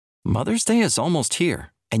Mother's Day is almost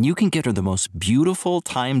here, and you can get her the most beautiful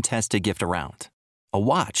time-tested gift around. A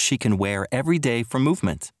watch she can wear every day from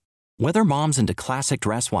Movement. Whether mom's into classic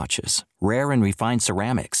dress watches, rare and refined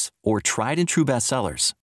ceramics, or tried and true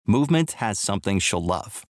bestsellers, Movement has something she'll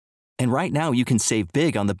love. And right now you can save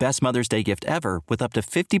big on the best Mother's Day gift ever with up to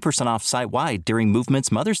 50% off site-wide during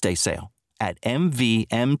Movement's Mother's Day sale at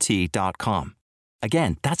MVMT.com.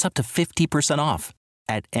 Again, that's up to 50% off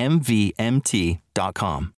at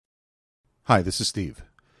MVMT.com. Hi, this is Steve.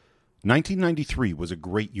 1993 was a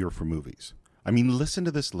great year for movies. I mean, listen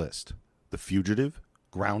to this list. The Fugitive,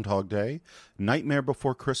 Groundhog Day, Nightmare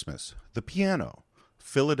Before Christmas, The Piano,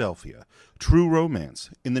 Philadelphia, True Romance,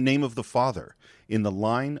 In the Name of the Father, In the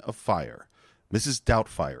Line of Fire, Mrs.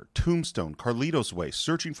 Doubtfire, Tombstone, Carlito's Way,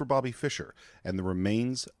 Searching for Bobby Fischer, and The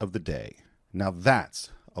Remains of the Day. Now that's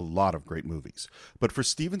a lot of great movies. But for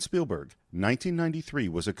Steven Spielberg, 1993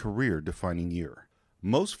 was a career-defining year.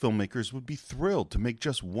 Most filmmakers would be thrilled to make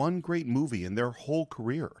just one great movie in their whole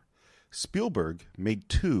career. Spielberg made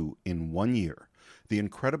two in 1 year. The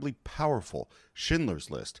incredibly powerful Schindler's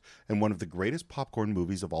List and one of the greatest popcorn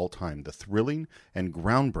movies of all time, the thrilling and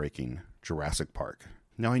groundbreaking Jurassic Park.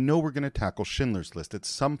 Now, I know we're going to tackle Schindler's List at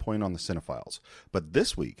some point on the Cinephiles, but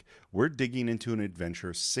this week, we're digging into an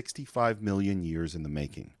adventure 65 million years in the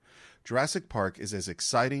making. Jurassic Park is as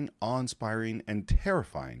exciting, awe-inspiring, and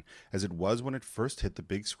terrifying as it was when it first hit the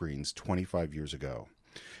big screens 25 years ago.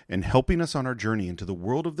 And helping us on our journey into the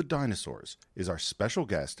world of the dinosaurs is our special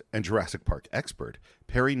guest and Jurassic Park expert,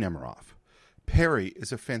 Perry Nemiroff. Perry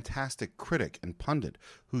is a fantastic critic and pundit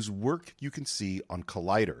whose work you can see on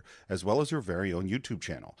Collider, as well as her very own YouTube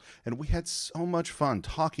channel. And we had so much fun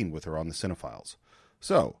talking with her on the Cinephiles.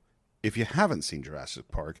 So, if you haven't seen Jurassic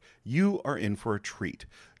Park, you are in for a treat.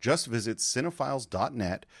 Just visit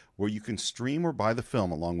cinephiles.net, where you can stream or buy the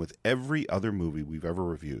film along with every other movie we've ever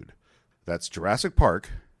reviewed. That's Jurassic Park,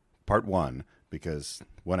 Part 1, because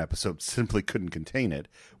one episode simply couldn't contain it,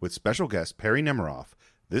 with special guest Perry Nemiroff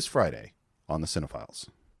this Friday on the Cinephiles.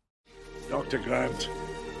 Dr. Grant,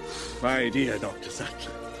 my dear Dr.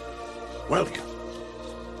 Sattler, welcome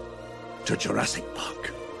to Jurassic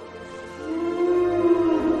Park.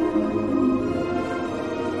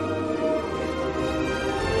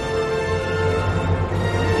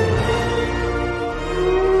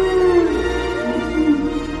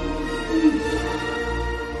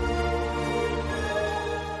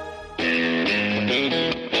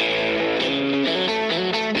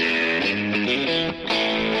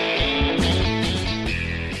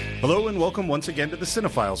 Hello and welcome once again to the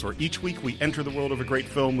Cinephiles, where each week we enter the world of a great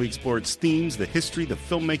film. We explore its themes, the history, the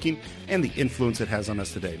filmmaking, and the influence it has on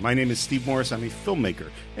us today. My name is Steve Morris. I'm a filmmaker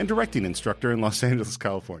and directing instructor in Los Angeles,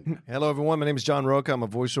 California. Hello, everyone. My name is John Roca. I'm a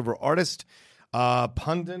voiceover artist,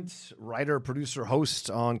 pundit, writer, producer, host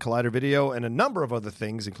on Collider Video, and a number of other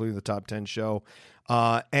things, including the Top 10 show.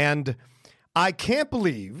 And I can't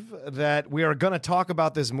believe that we are going to talk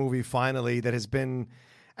about this movie finally that has been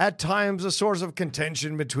at times a source of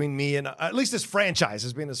contention between me and, at least this franchise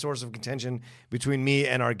has been a source of contention between me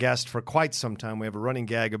and our guest for quite some time. We have a running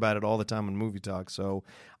gag about it all the time on Movie Talk. So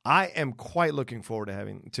I am quite looking forward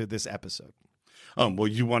to this episode. Well,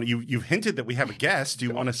 you've hinted that we have a guest. Do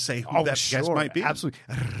you want to say who that guest might be? Absolutely.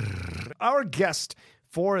 Our guest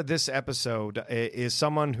for this episode is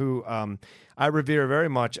someone who I revere very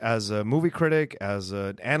much as a movie critic, as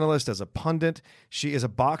an analyst, as a pundit. She is a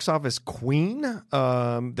box office queen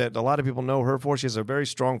that a lot of people know her for. She has a very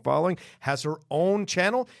strong following, has her own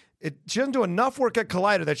channel. She doesn't do enough work at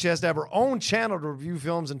Collider that she has to have her own channel to review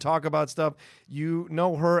films and talk about stuff. You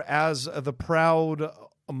know her as the proud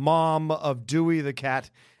mom of Dewey the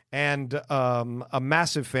cat, and a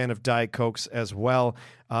massive fan of Diet Cokes as well,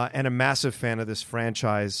 and a massive fan of this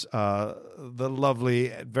franchise, the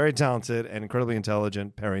lovely, very talented, and incredibly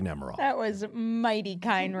intelligent Perry Nemiroff. That was mighty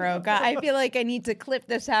kind, Roca. I feel like I need to clip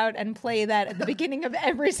this out and play that at the beginning of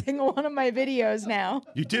every single one of my videos now.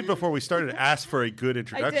 You did before we started ask for a good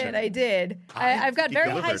introduction. I did. I've got very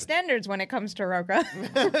high standards when it comes to Roca.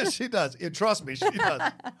 She does. Trust me, she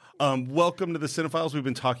does. Welcome to the Cinephiles. We've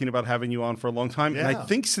been talking about having you on for a long time, and I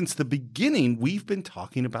think since the beginning, we've been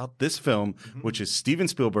talking about this film, which is Steven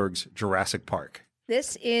Spielberg's Jurassic Park.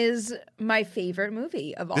 This is my favorite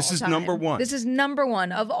movie of all time. This is number one. This is number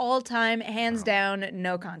one of all time, hands down,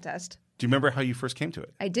 no contest. Do you remember how you first came to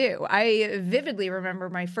it? I do. I vividly remember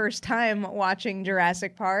my first time watching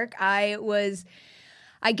Jurassic Park. I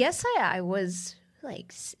guess I was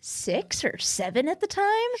like 6 or 7 at the time.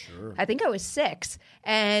 Sure. I think I was 6.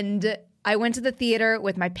 And I went to the theater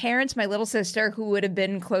with my parents, my little sister, who would have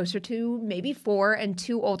been closer to maybe 4, and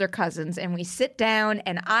 2 older cousins. And we sit down,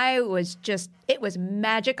 and it was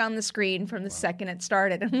magic on the screen from the second it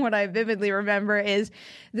started. And what I vividly remember is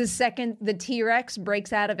the second the T-Rex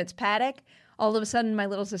breaks out of its paddock, all of a sudden my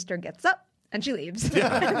little sister gets up and she leaves.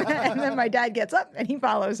 And then my dad gets up and he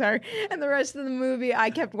follows her. And the rest of the movie, I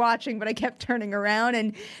kept watching, but I kept turning around.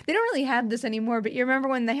 And they don't really have this anymore. But you remember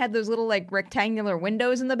when they had those little like rectangular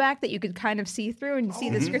windows in the back that you could kind of see through and see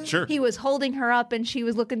the screen? Sure. He was holding her up and she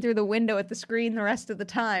was looking through the window at the screen the rest of the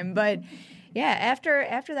time. But yeah,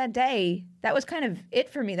 after that day, that was kind of it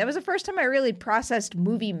for me. That was the first time I really processed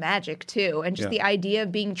movie magic too, and just the idea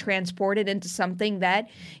of being transported into something that,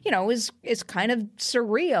 is kind of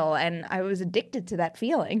surreal, and I was addicted to that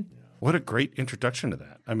feeling. What a great introduction to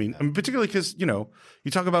that. I mean particularly because,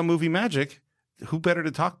 you talk about movie magic, who better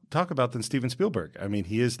to talk about than Steven Spielberg? I mean,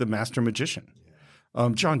 he is the master magician.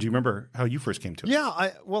 John, do you remember how you first came to it? Yeah,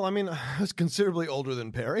 I was considerably older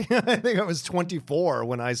than Perry. I think I was 24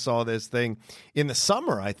 when I saw this thing in the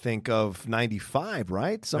summer, I think, of 95,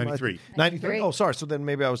 right? 93. 93. Oh, sorry. So then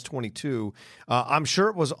maybe I was 22. I'm sure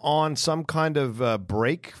it was on some kind of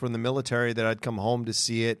break from the military that I'd come home to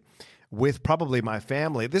see it with probably my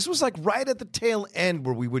family. This was like right at the tail end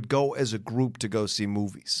where we would go as a group to go see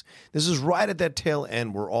movies. This is right at that tail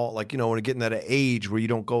end where all like, when we're getting at an age where you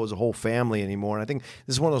don't go as a whole family anymore. And I think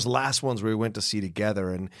this is one of those last ones where we went to see together.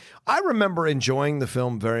 And I remember enjoying the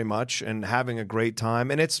film very much and having a great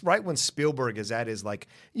time. And it's right when Spielberg is at his at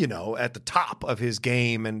the top of his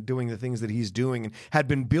game and doing the things that he's doing and had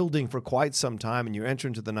been building for quite some time. And you enter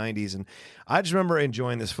into the 90s. And I just remember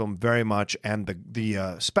enjoying this film very much. And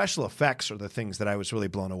the special effects are the things that I was really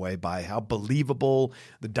blown away by, how believable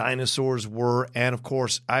the dinosaurs were. And of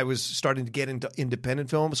course, I was starting to get into independent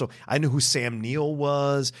films. So I knew who Sam Neill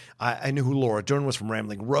was. I knew who Laura Dern was from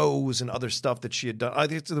Rambling Rose and other stuff that she had done. I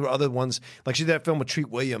think there were other ones, like she did that film with Treat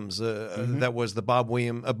Williams. That was the Bob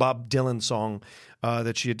Dylan song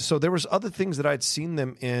that she had. So there was other things that I'd seen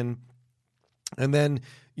them in. And then,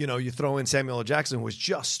 you throw in Samuel L. Jackson, who was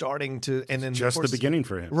just starting to, and then just of course, the beginning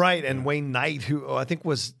for him, right? And Wayne Knight, who I think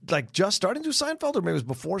was like just starting to do Seinfeld, or maybe it was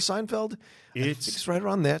before Seinfeld. It's right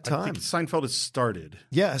around that time. I think Seinfeld has started.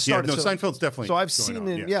 Yeah, it started. Yeah, no, Seinfeld's definitely. So I've seen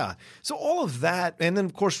it. Yeah. So all of that, and then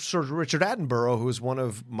of course Sir Richard Attenborough, who is one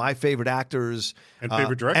of my favorite actors and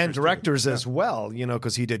favorite directors, as well.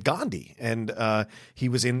 Because he did Gandhi, and he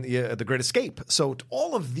was in The Great Escape. So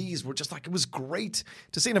all of these were just like, it was great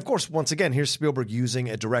to see. And of course, once again, here's Spielberg using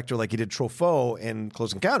a director like he did Truffaut in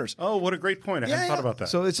Close Encounters. Oh, what a great point! I hadn't thought about that.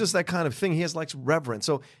 So it's just that kind of thing. He has like reverence.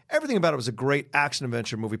 So everything about it was a great action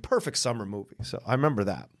adventure movie, perfect summer movie. So I remember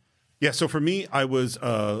that. Yeah, so for me, I was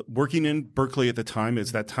working in Berkeley at the time.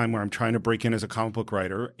 It's that time where I'm trying to break in as a comic book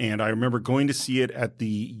writer. And I remember going to see it at the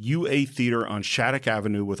UA Theater on Shattuck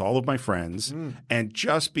Avenue with all of my friends and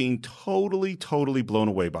just being totally, totally blown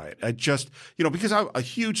away by it. I just, because I'm a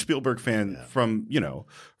huge Spielberg fan for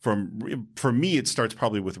me, it starts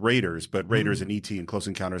probably with Raiders, but Raiders and E.T. and Close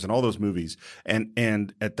Encounters and all those movies.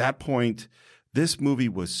 And at that point, this movie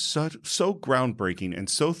was so groundbreaking and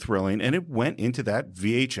so thrilling, and it went into that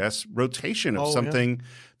VHS rotation of something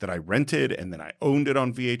that I rented, and then I owned it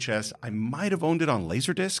on VHS. I might have owned it on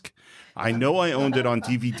Laserdisc. I know I owned it on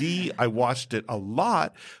DVD. I watched it a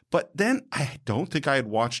lot, but then I don't think I had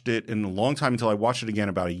watched it in a long time until I watched it again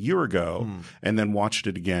about a year ago, and then watched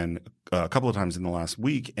it again a couple of times in the last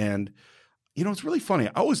week. And, it's really funny.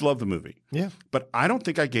 I always loved the movie, but I don't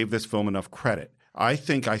think I gave this film enough credit. I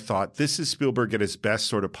thought this is Spielberg at his best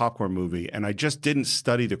sort of popcorn movie, and I just didn't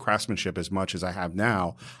study the craftsmanship as much as I have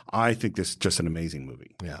now. I think this is just an amazing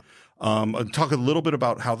movie. Yeah. I'll talk a little bit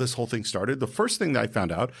about how this whole thing started. The first thing that I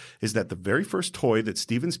found out is that the very first toy that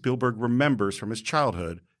Steven Spielberg remembers from his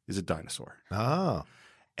childhood is a dinosaur. Oh.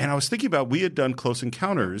 And I was thinking about, we had done Close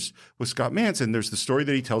Encounters with Scott Manson. There's the story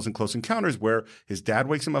that he tells in Close Encounters where his dad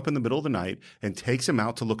wakes him up in the middle of the night and takes him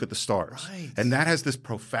out to look at the stars. Right. And that has this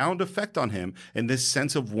profound effect on him and this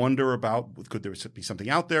sense of wonder about, could there be something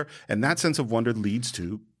out there? And that sense of wonder leads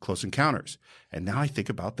to Close Encounters. And now I think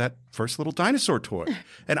about that first little dinosaur toy.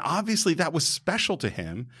 And obviously that was special to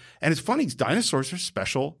him. And it's funny, dinosaurs are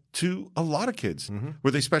special to a lot of kids.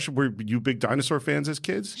 Were they special? Were you big dinosaur fans as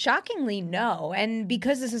kids? Shockingly, no. And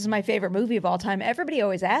because this is my favorite movie of all time, everybody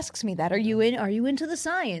always asks me that. Are you into the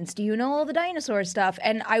science? Do you know all the dinosaur stuff?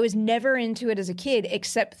 And I was never into it as a kid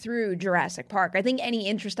except through Jurassic Park. I think any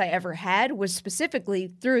interest I ever had was specifically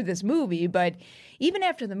through this movie, but even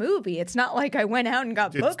after the movie, it's not like I went out and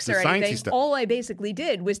got books or anything. Stuff. All I basically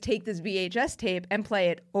did was take this VHS tape and play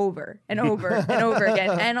it over and over and over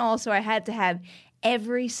again. And also I had to have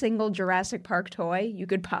every single Jurassic Park toy you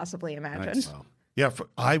could possibly imagine. Nice. Wow. Yeah,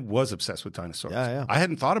 I was obsessed with dinosaurs. Yeah. I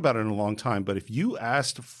hadn't thought about it in a long time, but if you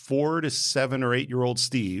asked 4 to 7 or 8-year-old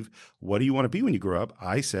Steve, what do you want to be when you grow up?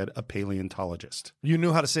 I said a paleontologist. You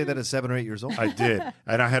knew how to say that at 7 or 8 years old? I did.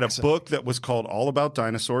 And I had a book that was called All About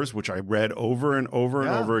Dinosaurs, which I read over and over and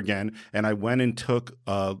over again. And I went and took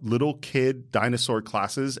little kid dinosaur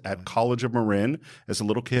classes at College of Marin. As a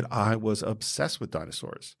little kid, I was obsessed with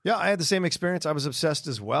dinosaurs. Yeah, I had the same experience. I was obsessed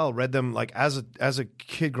as well. Read them like as a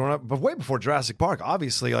kid growing up, but way before Jurassic Park,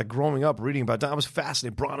 obviously, like growing up, reading about I was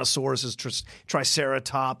fascinated. Brontosauruses,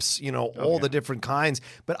 Triceratops, all the different kinds.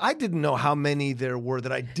 But I didn't know how many there were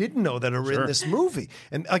that I didn't know that are in this movie.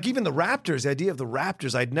 And like even the raptors, the idea of the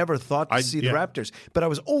raptors, I'd never thought to see the raptors. But I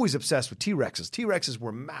was always obsessed with T-Rexes. T-Rexes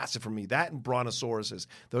were massive for me. That and Brontosauruses.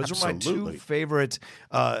 Those were my 2 favorite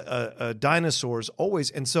dinosaurs always.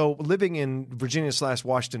 And so living in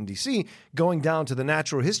Virginia/Washington, D.C., going down to the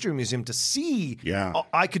Natural History Museum to see,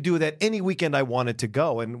 I could do that any weekend I wanted to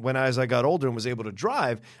go. And as I got older and was able to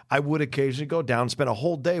drive, I would occasionally go down, spend a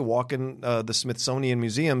whole day walking the Smithsonian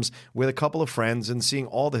museums with a couple of friends and seeing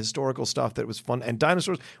all the historical stuff that was fun. And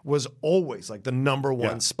dinosaurs was always like the number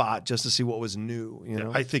one spot just to see what was new.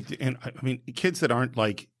 I think, and I mean, kids that aren't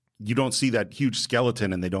like, you don't see that huge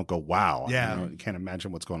skeleton and they don't go, wow. Yeah. You can't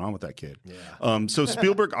imagine what's going on with that kid. Yeah. So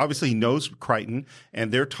Spielberg, obviously, he knows Crichton,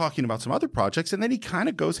 and they're talking about some other projects. And then he kind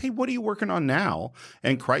of goes, hey, what are you working on now?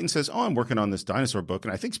 And Crichton says, oh, I'm working on this dinosaur book.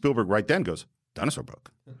 And I think Spielberg right then goes, dinosaur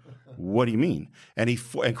book? What do you mean? And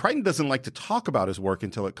Crichton doesn't like to talk about his work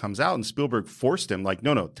until it comes out. And Spielberg forced him, like,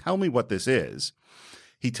 no, tell me what this is.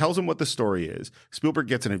 He tells him what the story is. Spielberg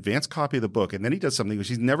gets an advanced copy of the book, and then he does something which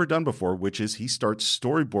he's never done before, which is he starts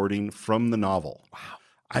storyboarding from the novel. Wow.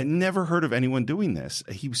 I never heard of anyone doing this.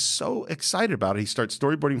 He was so excited about it. He starts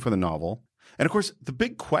storyboarding from the novel. And of course, the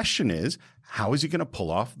big question is, how is he going to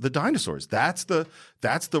pull off the dinosaurs? That's the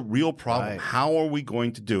real problem. Right. How are we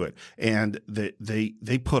going to do it? And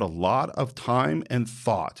they put a lot of time and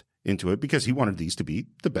thought into it because he wanted these to be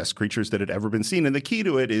the best creatures that had ever been seen. And the key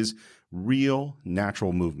to it is real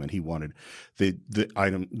natural movement. He wanted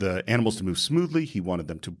the animals to move smoothly. He wanted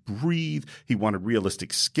them to breathe. He wanted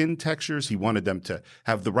realistic skin textures. He wanted them to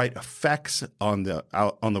have the right effects on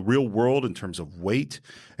the real world in terms of weight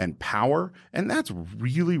and power. And that's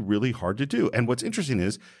really, really hard to do. And what's interesting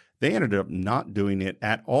is they ended up not doing it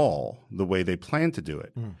at all the way they planned to do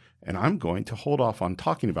it. And I'm going to hold off on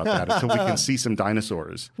talking about that until we can see some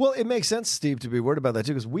dinosaurs. Well, it makes sense, Steve, to be worried about that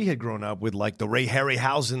too, because we had grown up with like the Ray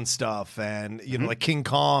Harryhausen stuff and, like King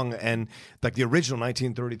Kong and like the original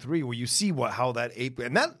 1933, where you see how that ape,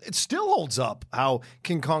 and that it still holds up, how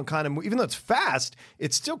King Kong kind of, even though it's fast,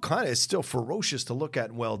 it's still ferocious to look at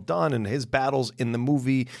and well done. And his battles in the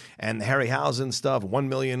movie and the Harryhausen stuff, 1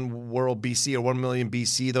 million world BC or 1 million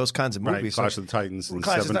BC, those kinds of movies. Clash of the Titans and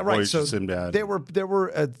Seven Voyages of Sinbad.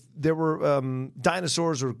 There were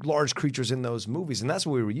dinosaurs or large creatures in those movies, and that's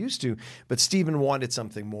what we were used to. But Steven wanted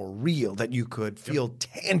something more real that you could feel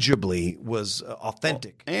tangibly was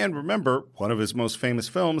authentic. Well, and remember, one of his most famous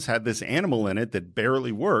films had this animal in it that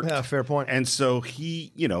barely worked. Yeah, fair point. And so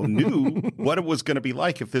he, knew what it was going to be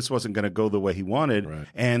like if this wasn't going to go the way he wanted. Right.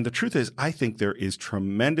 And the truth is, I think there is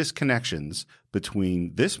tremendous connections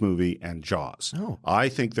between this movie and Jaws. Oh. I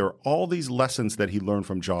think there are all these lessons that he learned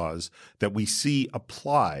from Jaws that we see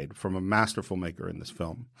applied from a masterful maker in this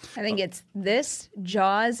film. I think it's this,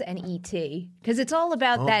 Jaws, and E.T. because it's all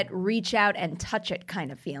about that reach out and touch it kind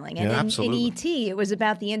of feeling. And in E.T., it was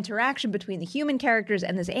about the interaction between the human characters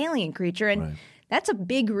and this alien creature. And that's a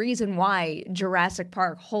big reason why Jurassic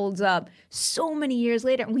Park holds up so many years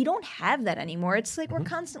later. And we don't have that anymore. It's like we're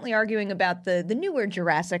constantly arguing about the newer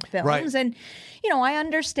Jurassic films. Right. And, I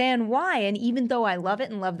understand why. And even though I love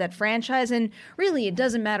it and love that franchise, and really it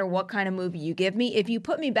doesn't matter what kind of movie you give me, if you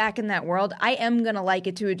put me back in that world, I am going to like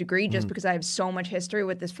it to a degree just because I have so much history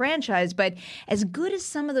with this franchise. But as good as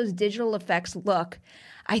some of those digital effects look,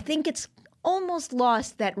 I think it's almost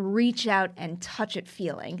lost that reach out and touch it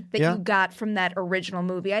feeling that you got from that original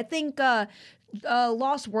movie. I think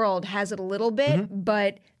Lost World has it a little bit,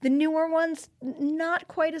 but the newer ones, not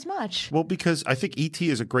quite as much. Well, because I think E.T.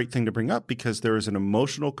 is a great thing to bring up because there is an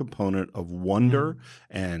emotional component of wonder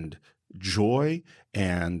and joy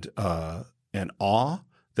and awe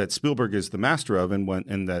that Spielberg is the master of,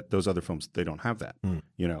 and that those other films, they don't have that,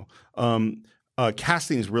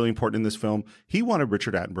 Casting is really important in this film. He wanted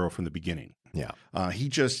Richard Attenborough from the beginning. Yeah. He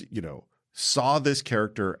just, saw this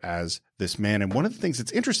character as this man. And one of the things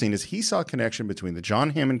that's interesting is he saw a connection between the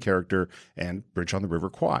John Hammond character and Bridge on the River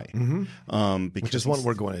Kwai. Which is one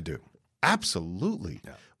we're going to do. Absolutely.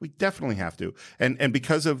 Yeah. We definitely have to. And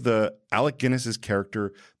because of the Alec Guinness's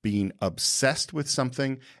character being obsessed with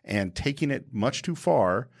something and taking it much too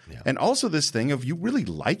far, and also this thing of you really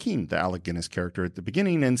liking the Alec Guinness character at the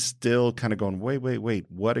beginning and still kind of going,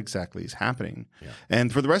 wait, what exactly is happening? Yeah.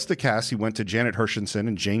 And for the rest of the cast, he went to Janet Hershenson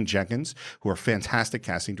and Jane Jenkins, who are fantastic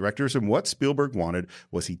casting directors. And what Spielberg wanted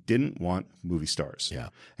was he didn't want movie stars. Yeah.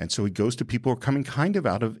 And so he goes to people who are coming kind of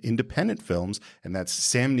out of independent films, and that's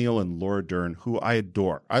Sam Neill and Laura Dern, who I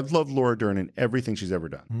adore. I've loved Laura Dern in everything she's ever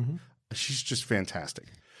done. Mm-hmm. She's just fantastic.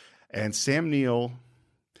 And Sam Neill,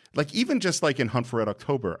 like even just like in Hunt for Red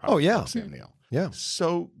October, I love Sam Neill. Yeah.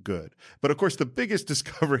 So good. But of course, the biggest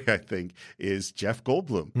discovery, I think, is Jeff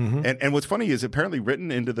Goldblum. Mm-hmm. And what's funny is apparently written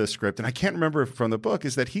into the script, and I can't remember from the book,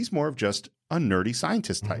 is that he's more of just a nerdy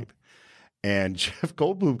scientist type. And Jeff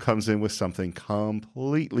Goldblum comes in with something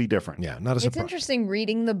completely different. Yeah, not a surprise. It's interesting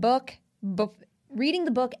reading the book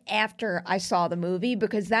after I saw the movie,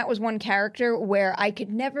 because that was one character where I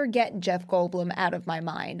could never get Jeff Goldblum out of my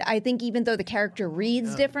mind. I think even though the character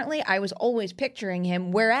reads differently, I was always picturing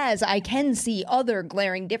him, whereas I can see other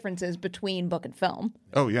glaring differences between book and film.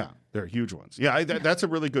 Oh, yeah. There are huge ones. Yeah, that's a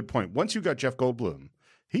really good point. Once you got Jeff Goldblum,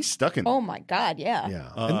 he's stuck in. Oh my God, yeah.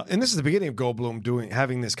 Yeah, and this is the beginning of Goldblum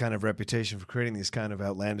having this kind of reputation for creating these kind of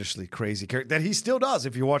outlandishly crazy characters that he still does.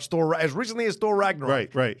 If you watch Thor, as recently as Thor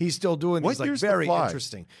Ragnarok, right, he's still doing what these like very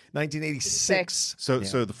interesting. 1986. So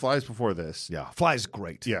the Fly's before this. Yeah, Fly's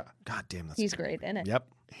great. Yeah, God damn, he's great in it. Yep.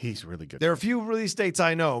 He's really good. There are a few release dates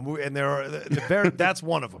I know, and there are that's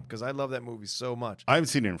one of them because I love that movie so much. I haven't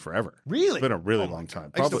seen it in forever. Really? It's been a really long time.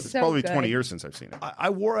 Probably 20 years since I've seen it. I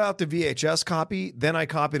wore out the VHS copy, then I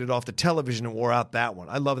copied it off the television and wore out that one.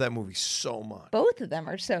 I love that movie so much. Both of them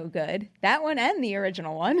are so good. That one and the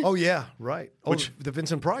original one. Oh, yeah, right. The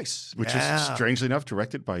Vincent Price. Which is, strangely enough,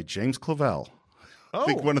 directed by James Clavell. I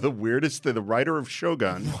think one of the weirdest, the writer of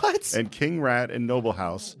Shogun and King Rat and Noble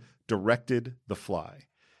House directed The Fly.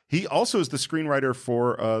 He also is the screenwriter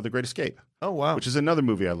for The Great Escape. Oh, wow. Which is another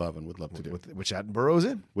movie I love and would love to do. Which Attenborough's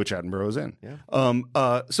in.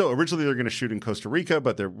 Yeah. So originally they're going to shoot in Costa Rica,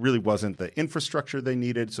 but there really wasn't the infrastructure they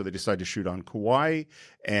needed, so they decided to shoot on Kauai,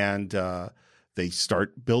 and they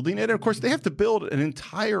start building it. And, of course, they have to build an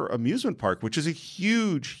entire amusement park, which is a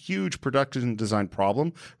huge, huge production design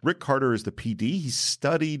problem. Rick Carter is the PD. He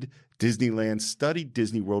studied Disneyland, studied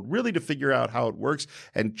Disney World, really to figure out how it works.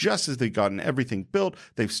 And just as they've gotten everything built,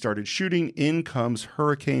 they've started shooting. In comes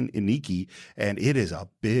Hurricane Iniki, and it is a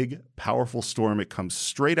big, powerful storm. It comes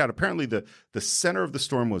straight out. Apparently, the center of the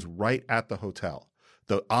storm was right at the hotel.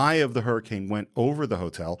 The eye of the hurricane went over the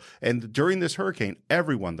hotel. And during this hurricane,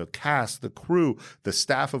 everyone, the cast, the crew, the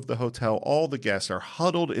staff of the hotel, all the guests are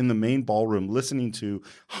huddled in the main ballroom listening to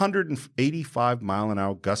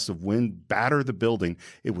 185-mile-an-hour gusts of wind batter the building.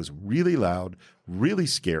 It was really loud, really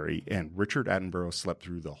scary, and Richard Attenborough slept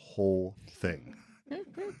through the whole thing.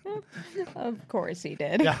 Of course he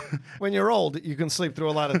did. Yeah. When you're old, you can sleep through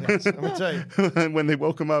a lot of things. Let me tell you. And when they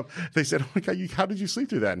woke him up, they said, "Oh my God, how did you sleep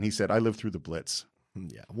through that?" And he said, "I lived through the Blitz."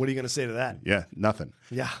 Yeah. What are you going to say to that? Yeah, nothing.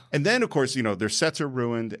 Yeah. And then, of course, their sets are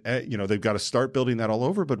ruined. They've got to start building that all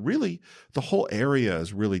over. But really, the whole area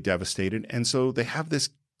is really devastated. And so they have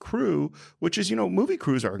this crew, which is, movie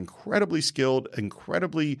crews are incredibly skilled,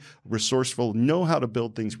 incredibly resourceful, know how to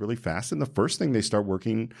build things really fast. And the first thing they start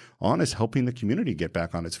working on is helping the community get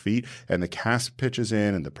back on its feet. And the cast pitches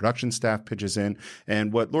in and the production staff pitches in.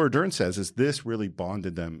 And what Laura Dern says is this really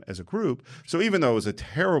bonded them as a group. So even though it was a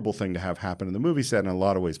terrible thing to have happen in the movie set, in a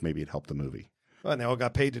lot of ways, maybe it helped the movie. Well, and they all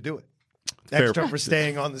got paid to do it. Extra for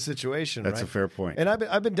staying on the situation. That's right? a fair point. And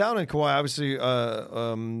I've been down in Kauai, obviously,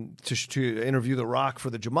 to interview The Rock for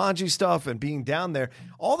the Jumanji stuff, and being down there,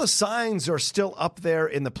 all the signs are still up there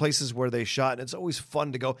in the places where they shot, and it's always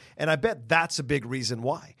fun to go. And I bet that's a big reason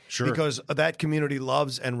why. Sure. Because that community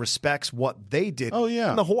loves and respects what they did. Oh, yeah.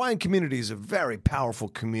 And the Hawaiian community is a very powerful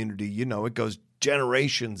community. It goes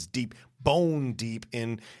generations deep, bone deep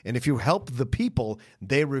in, and if you help the people,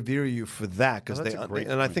 they revere you for that. Because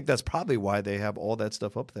I think that's probably why they have all that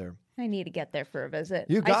stuff up there. I need to get there for a visit.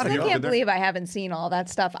 You got it. I can't believe I haven't seen all that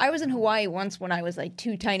stuff. I was in Hawaii once when I was like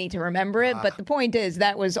too tiny to remember it, but the point is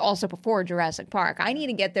that was also before Jurassic Park. I need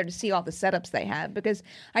to get there to see all the setups they have, because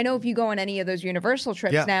I know if you go on any of those Universal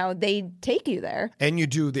trips now, they take you there. And you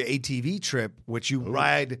do the ATV trip, which you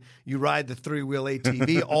ride the three-wheel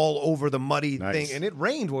ATV all over the muddy thing, and it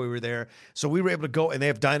rained while we were there, so we were able to go, and they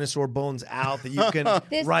have dinosaur bones out that you can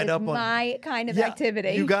ride up on. This is my kind of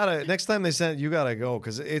activity. You gotta, next time they send it, you gotta go,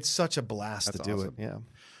 because it's such a blast to do it. Yeah.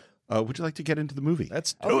 Would you like to get into the movie?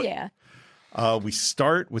 Let's do it. Yeah. We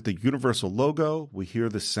start with the Universal logo. We hear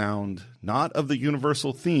the sound, not of the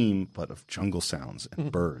Universal theme, but of jungle sounds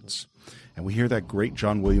and birds. And we hear that great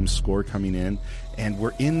John Williams score coming in. And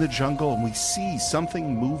we're in the jungle, and we see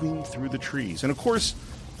something moving through the trees. And, of course,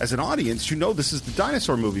 as an audience, you know this is the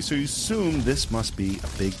dinosaur movie, so you assume this must be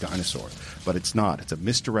a big dinosaur. But it's not. It's a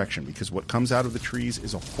misdirection, because what comes out of the trees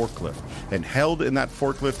is a forklift. And held in that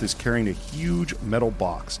forklift is carrying a huge metal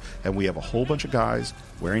box. And we have a whole bunch of guys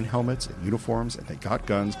wearing helmets and uniforms, and they got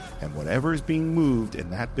guns. And whatever is being moved in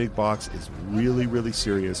that big box is really, really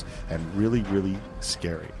serious and really, really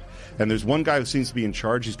scary. And there's one guy who seems to be in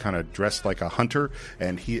charge. He's kind of dressed like a hunter,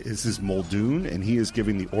 and he is his Muldoon, and he is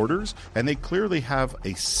giving the orders. And they clearly have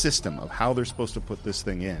a system of how they're supposed to put this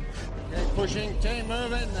thing in. Okay, pushing, team,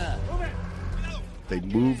 move in there. They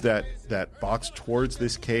move that box towards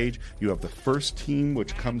this cage. You have the first team,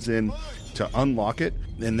 which comes in to unlock it.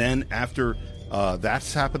 And then after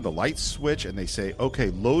that's happened, the lights switch, and they say, okay,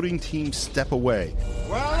 loading team, step away.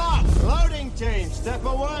 Well off! Loading team, step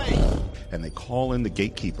away! And they call in the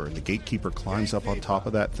gatekeeper, and the gatekeeper climbs up on top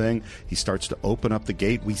of that thing. He starts to open up the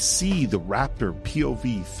gate. We see the raptor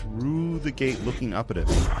POV through the gate looking up at it.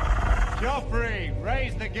 Joffrey,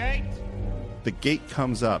 raise the gate! The gate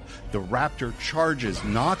comes up. The raptor charges,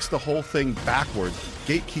 knocks the whole thing backwards.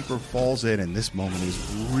 Gatekeeper falls in, and this moment is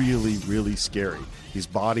really, really scary. His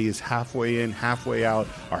body is halfway in, halfway out.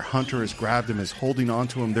 Our hunter has grabbed him, is holding on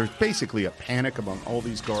to him. There's basically a panic among all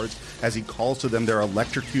these guards as he calls to them. They're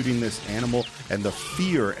electrocuting this animal, and the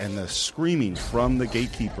fear and the screaming from the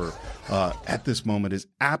gatekeeper at this moment is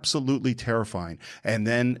absolutely terrifying. And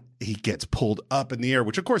then he gets pulled up in the air,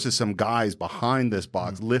 which of course is some guys behind this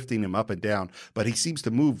box lifting him up and down, but he seems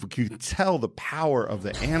to move. You can tell the power of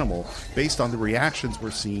the animal based on the reactions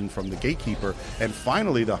we're seeing from the gatekeeper. And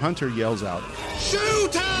finally, the hunter yells out,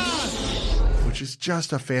 "Shoot us!" Which is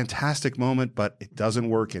just a fantastic moment, but it doesn't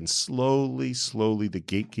work. And slowly, the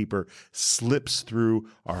gatekeeper slips through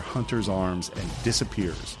our hunter's arms and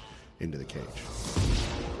disappears into the cage.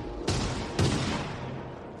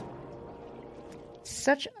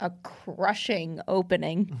 Such a crushing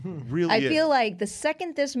opening. Really I feel like the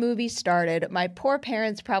second this movie started, my poor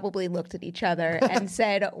parents probably looked at each other and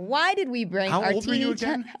said, "Why did we bring How our old were you teenage?"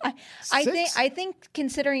 again? I think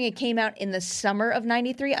considering it came out in the summer of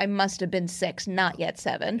 '93, I must have been 6, not yet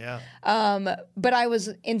 7. Yeah. But I was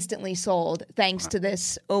instantly sold thanks to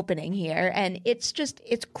this opening here, and it's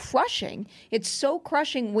crushing. It's so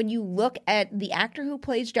crushing when you look at the actor who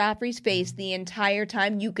plays Joffrey's face the entire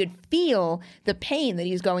time. You could feel the pain that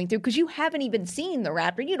he's going through because you haven't even seen the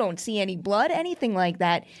raptor. You don't see any blood, anything like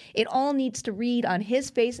that. It all needs to read on his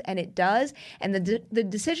face, and it does. And the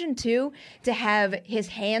decision, too, to have his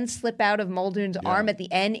hand slip out of Muldoon's arm at the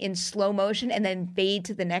end in slow motion and then fade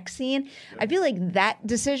to the next scene, I feel like that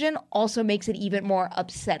decision also makes it even more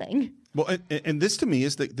upsetting. Well, and this to me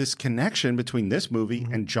is this connection between this movie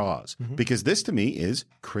and Jaws, because this to me is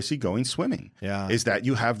Chrissy going swimming. Yeah. Is that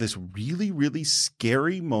you have this really, really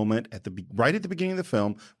scary moment right at the beginning of the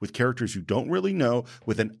film with characters you don't really know,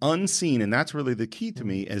 with an unseen, and that's really the key to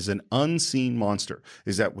me, is an unseen monster.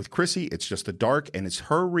 Is that with Chrissy, it's just the dark, and it's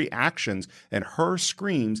her reactions and her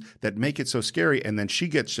screams that make it so scary, and then she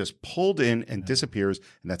gets just pulled in and disappears,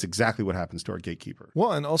 and that's exactly what happens to our gatekeeper.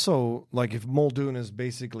 Well, and also, like, if Muldoon is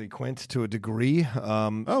basically Quint to a degree,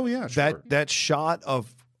 oh yeah, sure. that shot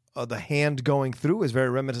of the hand going through is very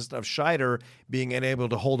reminiscent of Scheider being unable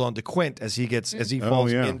to hold on to Quint as he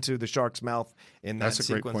falls into the shark's mouth in that That's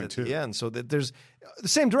a great sequence point, at too. the end. So that there's the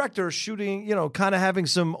same director shooting, kind of having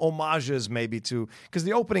some homages maybe to, because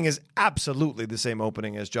the opening is absolutely the same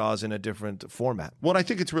opening as Jaws in a different format. Well, I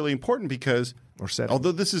think it's really important because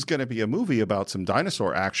although this is going to be a movie about some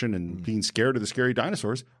dinosaur action and being scared of the scary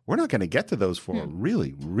dinosaurs, we're not going to get to those for a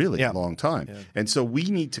really, really long time. Yeah. And so we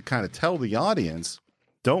need to kind of tell the audience,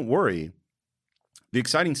 don't worry, the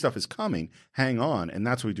exciting stuff is coming. Hang on. And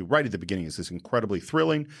that's what we do right at the beginning, is this incredibly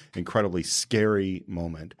thrilling, incredibly scary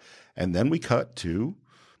moment. And then we cut to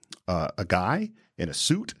a guy in a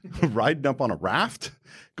suit riding up on a raft,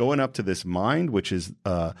 going up to this mine, which is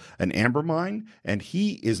an amber mine, and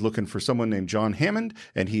he is looking for someone named John Hammond,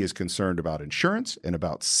 and he is concerned about insurance and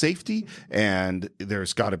about safety, and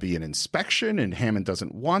there's got to be an inspection, and Hammond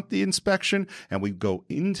doesn't want the inspection, and we go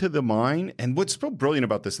into the mine, and what's so brilliant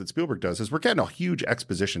about this that Spielberg does is we're getting a huge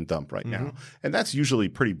exposition dump right now, and that's usually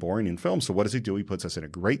pretty boring in film, so what does he do? He puts us in a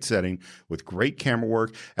great setting with great camera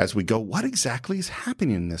work as we go, what exactly is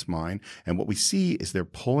happening in this mine? And what we see is they're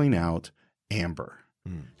pulling out amber.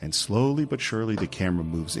 And slowly but surely the camera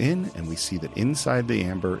moves in, and we see that inside the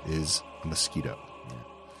amber is a mosquito.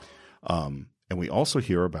 And And we also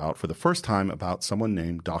hear about, for the first time, about someone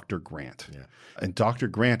named Dr. Grant. Yeah. And Dr.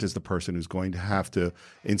 Grant is the person who's going to have to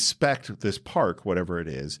inspect this park, whatever it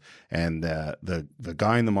is. And the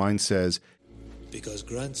guy in the mine says, because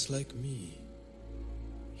Grant's like me.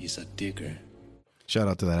 He's a digger. Shout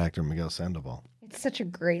out to that actor, Miguel Sandoval. It's such a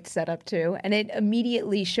great setup, too. And it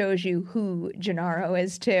immediately shows you who Gennaro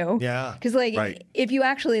is, too. Yeah. Because, like, Right. if you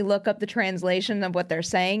actually look up the translation of what they're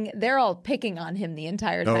saying, they're all picking on him the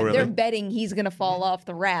entire time. really? They're betting he's going to fall off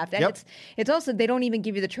the raft. And Yep. it's also, they don't even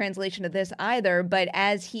give you the translation of this either. But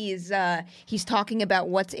as he's talking about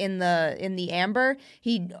what's in the amber,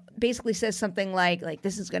 he basically says something like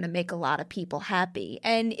this is going to make a lot of people happy.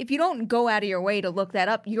 And if you don't go out of your way to look that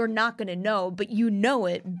up, you're not going to know, but you know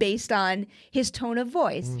it based on his tone of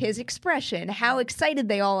voice, his expression, how excited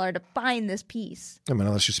they all are to find this piece. I mean,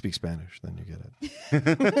 unless you speak Spanish, then you get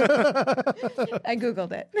it. I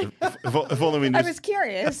Googled it. if only we knew. I was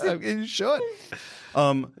curious. You should.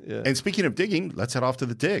 And speaking of digging, let's head off to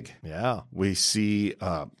the dig. Yeah. We see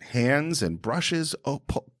hands and brushes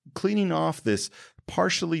cleaning off this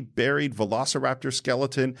partially buried velociraptor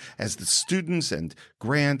skeleton as the students and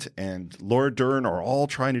Grant and Laura Dern are all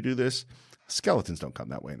trying to do this. Skeletons don't come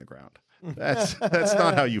that way in the ground. That's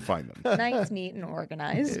not how you find them. Nice, neat, and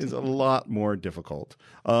organized. It is a lot more difficult.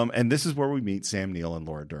 And this is where we meet Sam Neill and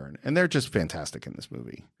Laura Dern. And they're just fantastic in this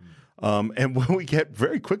movie. And what we get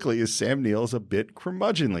very quickly is Sam Neill is a bit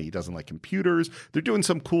curmudgeonly. He doesn't like computers. They're doing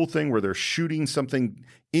some cool thing where they're shooting something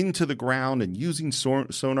into the ground and using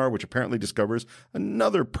sonar, which apparently discovers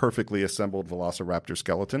another perfectly assembled velociraptor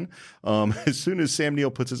skeleton. As soon as Sam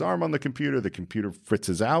Neill puts his arm on the computer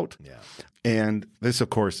fritzes out. Yeah. And this, of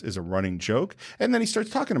course, is a running joke. And then he starts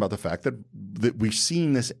talking about the fact that we've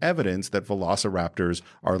seen this evidence that velociraptors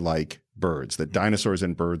are like birds, that dinosaurs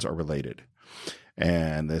and birds are related.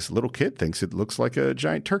 And this little kid thinks it looks like a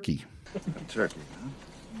giant turkey. A turkey, huh?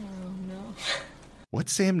 Oh, no. What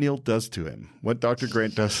Sam Neill does to him, what Dr.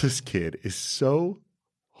 Grant does to this kid is so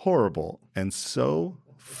horrible and so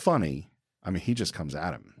funny. I mean, he just comes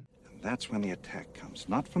at him. And that's when the attack comes,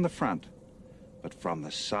 not from the front, but from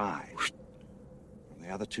the side. From the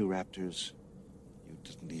other two raptors, you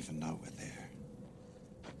didn't even know were there.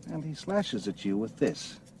 And he slashes at you with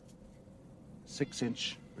this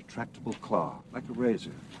 6-inch retractable claw, like a razor,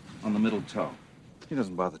 on the middle toe. He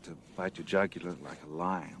doesn't bother to bite your jugular like a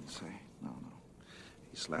lion, say. No.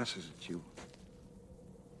 He slashes at you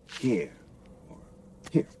here, or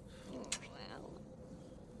here.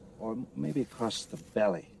 Or maybe across the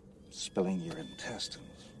belly, spilling your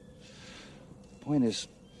intestines. The point is,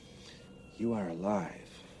 you are alive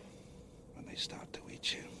when they start to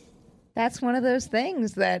eat you. That's one of those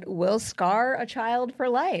things that will scar a child for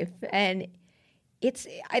life. And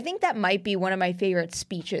I think that might be one of my favorite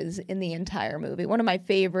speeches in the entire movie, one of my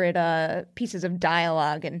favorite pieces of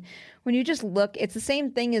dialogue. And when you just look, it's the same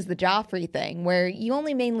thing as the Joffrey thing, where you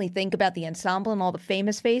only mainly think about the ensemble and all the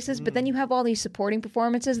famous faces, but then you have all these supporting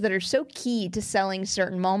performances that are so key to selling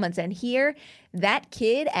certain moments. And here, that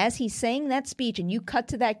kid, as he's saying that speech, and you cut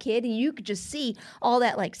to that kid, and you could just see all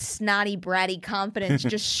that like snotty, bratty confidence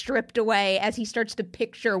just stripped away as he starts to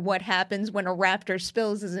picture what happens when a raptor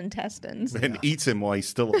spills his intestines. And eats him while he's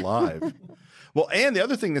still alive. Well, and the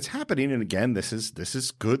other thing that's happening, and again, this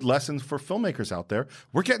is good lessons for filmmakers out there.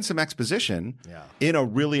 We're getting some exposition in a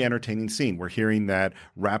really entertaining scene. We're hearing that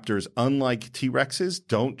raptors, unlike T-Rexes,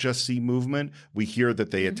 don't just see movement. We hear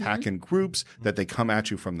that they attack in groups, that they come at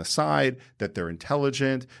you from the side, that they're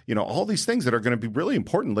intelligent. You know, all these things that are going to be really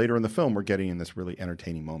important later in the film, we're getting in this really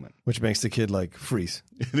entertaining moment. Which makes the kid like freeze.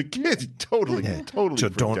 The kid's totally So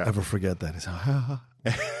freaked don't out. ever forget that. It's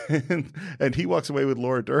and he walks away with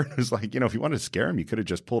Laura Dern, who's like, if you wanted to scare him, you could have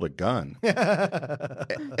just pulled a gun.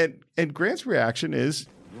 and Grant's reaction is,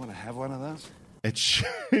 You want to have one of those? and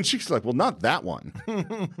she's like, well, not that one,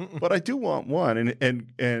 but I do want one.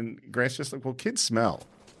 And Grant's just like, well, kids smell.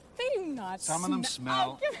 They do not. Some of them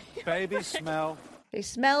smell. Babies smell. They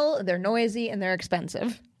smell, they're noisy, and they're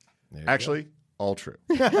expensive. Actually, all true.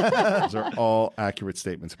 Those are all accurate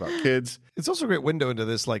statements about kids. It's also a great window into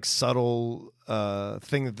this like subtle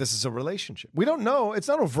thing that this is a relationship. We don't know. It's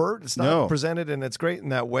not overt. It's not presented, and it's great in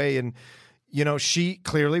that way. And she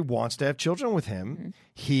clearly wants to have children with him. Mm-hmm.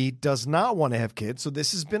 He does not want to have kids. So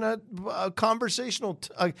this has been a conversational.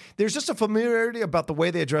 There's just a familiarity about the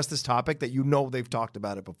way they address this topic that they've talked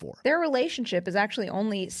about it before. Their relationship is actually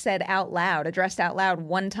only said out loud, addressed out loud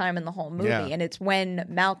one time in the whole movie. Yeah. And it's when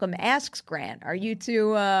Malcolm asks Grant, are you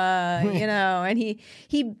two, and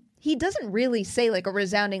he doesn't really say like a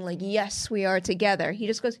resounding, like, yes, we are together. He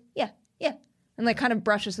just goes, yeah, and like kind of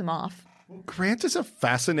brushes him off. Grant is a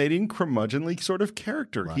fascinating, curmudgeonly sort of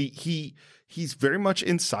character. Right. He's very much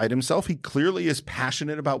inside himself. He clearly is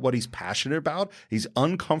passionate about what he's passionate about. He's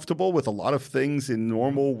uncomfortable with a lot of things in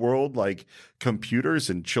normal world, like computers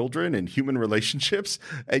and children and human relationships.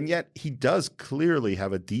 And yet he does clearly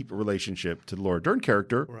have a deep relationship to the Laura Dern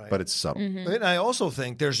character, but it's subtle. And I also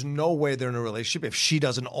think there's no way they're in a relationship if she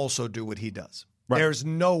doesn't also do what he does. Right. There's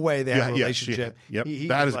no way they have a relationship. Yep.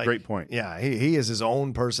 That is a great point. Yeah, he is his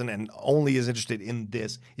own person and only is interested in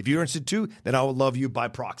this. If you're interested too, then I will love you by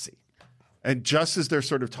proxy. And just as they're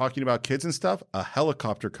sort of talking about kids and stuff, a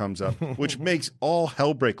helicopter comes up, which makes all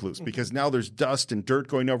hell break loose because now there's dust and dirt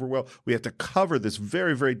going over. Well, we have to cover this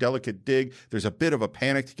very, very delicate dig. There's a bit of a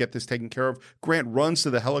panic to get this taken care of. Grant runs to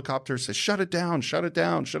the helicopter, says, shut it down, shut it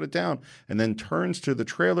down, shut it down, and then turns to the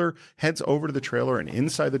trailer, heads over to the trailer, and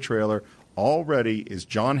inside the trailer already is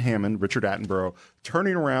John Hammond, Richard Attenborough,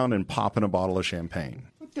 turning around and popping a bottle of champagne.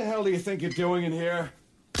 What the hell do you think you're doing in here?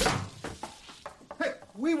 Hey,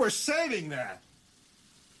 we were saving that.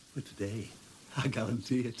 For today, I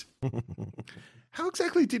guarantee it. How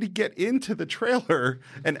exactly did he get into the trailer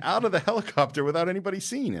and out of the helicopter without anybody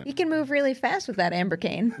seeing him? He can move really fast with that amber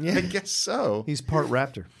cane. Yeah, I guess so. He's part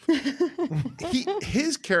raptor.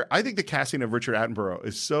 His character, I think the casting of Richard Attenborough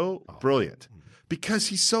is so brilliant because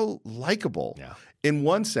he's so likable in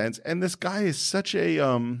one sense, and this guy is such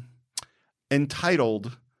a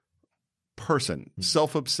entitled person,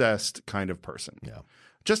 self-obsessed kind of person. Yeah.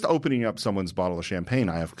 Just opening up someone's bottle of champagne,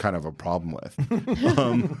 I have kind of a problem with.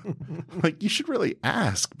 Like, you should really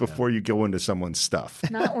ask before you go into someone's stuff.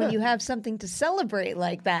 Not when you have something to celebrate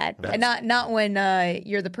like that. And not when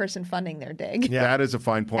you're the person funding their dig. Yeah. That is a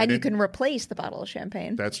fine point. And you can replace the bottle of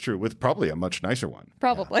champagne. That's true, with probably a much nicer one.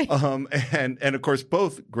 Probably. And of course,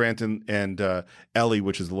 both Grant and Ellie,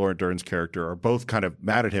 which is Laura Dern's character, are both kind of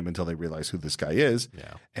mad at him until they realize who this guy is.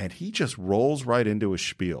 Yeah. And he just rolls right into his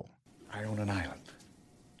spiel. I own an island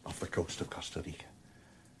off the coast of Costa Rica.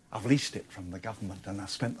 I've leased it from the government, and I've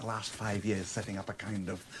spent the last 5 years setting up a kind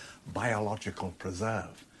of biological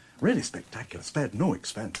preserve. Really spectacular, spared no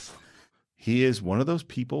expense. He is one of those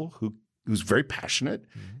people who's very passionate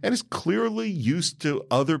and is clearly used to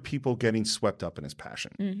other people getting swept up in his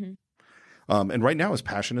passion. And right now his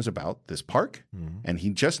passion is about this park, and he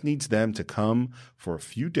just needs them to come for a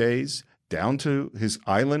few days down to his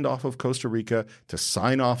island off of Costa Rica to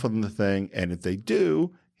sign off on the thing. And if they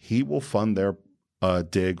do, he will fund their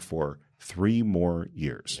dig for 3 more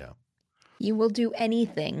years. Yeah. You will do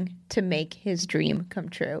anything to make his dream come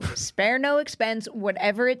true. Spare no expense,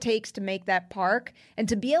 whatever it takes to make that park. And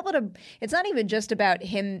to be able to, it's not even just about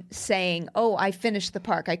him saying, oh, I finished the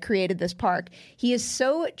park, I created this park. He is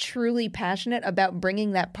so truly passionate about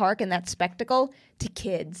bringing that park and that spectacle to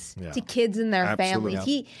kids and their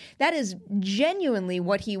families. That is genuinely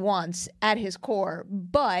what he wants at his core,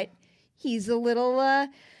 but he's a little...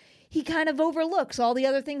 he kind of overlooks all the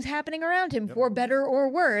other things happening around him, for better or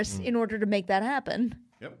worse, in order to make that happen.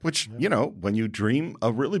 Which, when you dream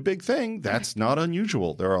a really big thing, that's not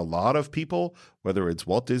unusual. There are a lot of people, whether it's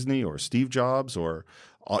Walt Disney or Steve Jobs or,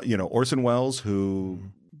 Orson Welles, who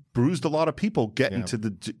bruised a lot of people getting to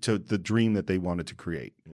the dream that they wanted to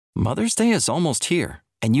create. Mother's Day is almost here,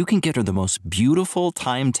 and you can get her the most beautiful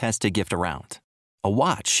time-tested gift around. A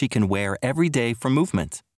watch she can wear every day from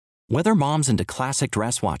Movement. Whether mom's into classic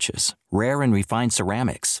dress watches, rare and refined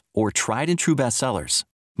ceramics, or tried and true bestsellers,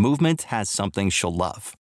 Movement has something she'll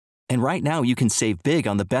love. And right now you can save big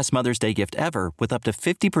on the best Mother's Day gift ever with up to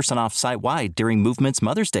 50% off site-wide during Movement's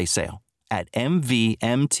Mother's Day sale at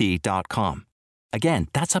MVMT.com. Again,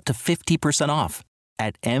 that's up to 50% off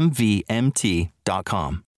at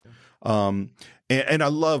MVMT.com. And I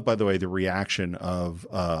love, by the way, the reaction of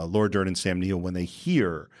Laura Dern and Sam Neill when they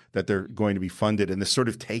hear that they're going to be funded, and they're sort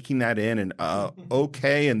of taking that in and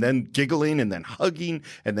okay, and then giggling and then hugging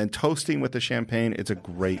and then toasting with the champagne. It's a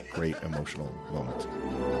great, great emotional moment.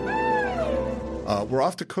 We're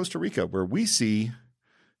off to Costa Rica where we see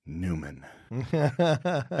Newman.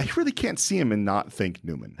 I really can't see him and not think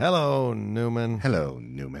Newman. Hello, Newman. Hello,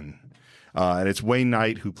 Newman. And it's Wayne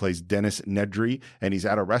Knight who plays Dennis Nedry, and he's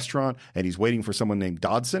at a restaurant, and he's waiting for someone named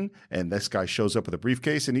Dodson, and this guy shows up with a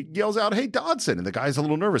briefcase, and he yells out, "Hey, Dodson!" And the guy's a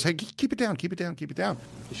little nervous. "Hey, keep it down, keep it down, keep it down."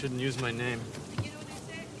 You shouldn't use my name.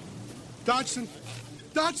 Dodson!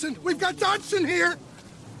 Dodson! We've got Dodson here!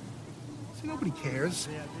 See, nobody cares.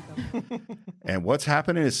 And what's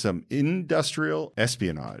happening is some industrial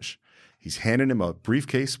espionage. He's handing him a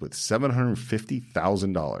briefcase with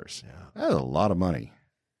 $750,000. That's a lot of money.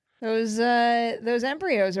 Those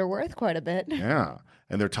embryos are worth quite a bit. Yeah.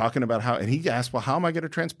 And they're talking about how, and he asked, well, how am I going to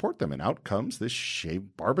transport them? And out comes this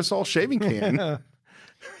Barbasol shaving can.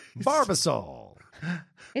 Barbasol.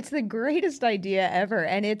 It's the greatest idea ever,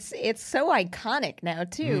 and it's so iconic now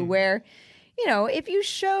too. Where, if you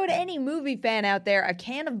showed any movie fan out there a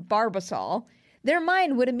can of Barbasol, their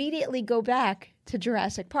mind would immediately go back to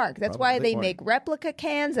Jurassic Park. That's why they make replica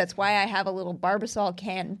cans. That's why I have a little Barbasol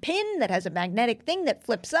can pin that has a magnetic thing that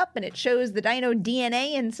flips up and it shows the dino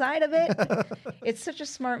DNA inside of it. It's such a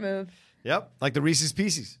smart move. Yep, like the Reese's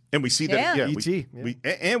Pieces. And we see that, E.T.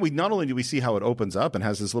 We not only do we see how it opens up and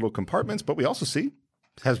has these little compartments, but we also see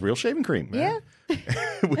it has real shaving cream. Yeah.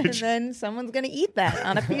 And then someone's going to eat that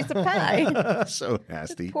on a piece of pie. So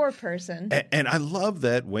nasty. Poor person. And I love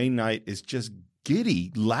that Wayne Knight is just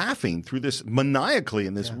giddy, laughing through this maniacally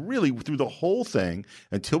in this really through the whole thing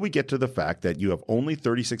until we get to the fact that you have only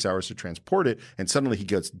 36 hours to transport it. And suddenly he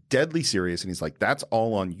gets deadly serious and he's like, that's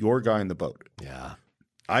all on your guy in the boat. Yeah.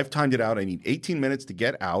 I've timed it out. I need 18 minutes to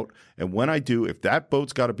get out. And when I do, if that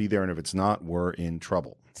boat's got to be there and if it's not, we're in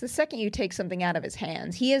trouble. It's the second you take something out of his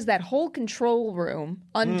hands. He has that whole control room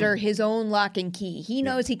under his own lock and key. He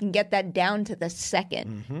knows he can get that down to the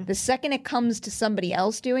second. Mm-hmm. The second it comes to somebody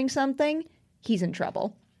else doing something, he's in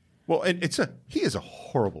trouble. Well, and he is a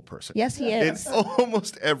horrible person. Yes, he is. In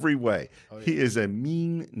almost every way. Oh, yeah. He is a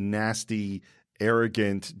mean, nasty,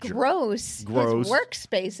 arrogant, gross. His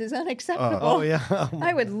workspace is unacceptable.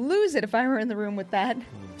 I would lose it if I were in the room with that.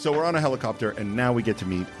 So we're on a helicopter, and now we get to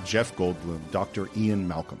meet Jeff Goldblum, Dr. Ian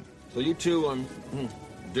Malcolm. So you two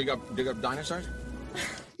dig up dinosaurs?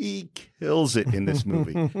 He kills it in this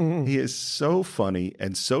movie. He is so funny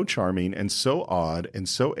and so charming and so odd and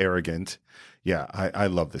so arrogant. Yeah, I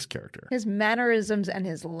love this character. His mannerisms and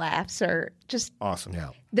his laughs are just awesome. Yeah.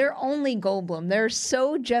 They're only Goldblum. They're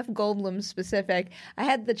so Jeff Goldblum specific. I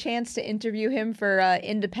had the chance to interview him for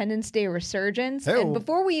Independence Day Resurgence. Hey-o. And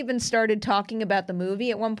before we even started talking about the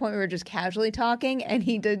movie, at one point we were just casually talking, and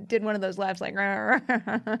he did one of those laughs like,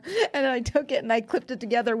 and I took it and I clipped it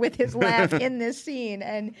together with his laugh in this scene.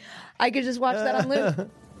 And I could just watch that on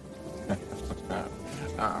loop.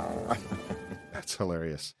 That's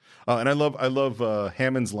hilarious. And I love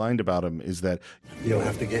Hammond's line about him is that you'll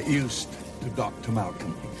have to get used to Dr.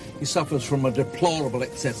 Malcolm. He suffers from a deplorable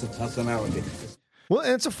excess of personality. Well,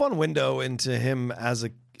 and it's a fun window into him as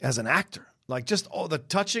an actor. Like just all the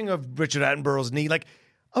touching of Richard Attenborough's knee. Like,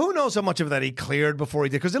 who knows how much of that he cleared before he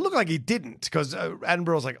did? Because it looked like he didn't. Because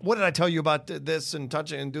Attenborough's like, what did I tell you about this and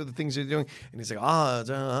touching and do the things you're doing? And he's like,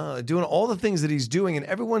 doing all the things that he's doing. And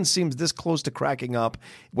everyone seems this close to cracking up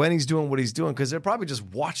when he's doing what he's doing. Because they're probably just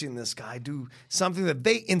watching this guy do something that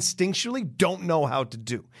they instinctually don't know how to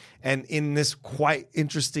do. And in this quite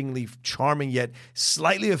interestingly charming yet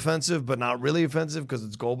slightly offensive, but not really offensive because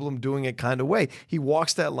it's Goldblum doing it kind of way. He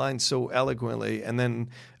walks that line so eloquently. And then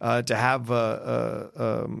to have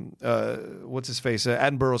what's his face?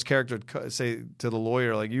 Attenborough's character say to the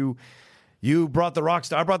lawyer, like, you brought the rock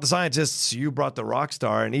star, I brought the scientists, you brought the rock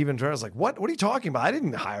star. And even Trevor's like, what are you talking about? I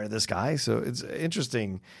didn't hire this guy. So it's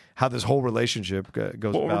interesting how this whole relationship goes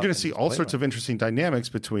about. Well, we're going to see all sorts of interesting dynamics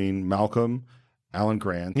between Malcolm, Alan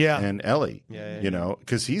Grant, and Ellie. You know,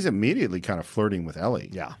 because he's immediately kind of flirting with Ellie.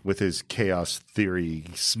 Yeah. With his chaos theory,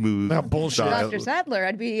 smooth bullshit. Dr. Sadler,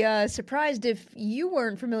 I'd be surprised if you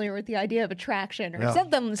weren't familiar with the idea of attraction or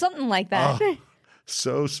something like that. Oh,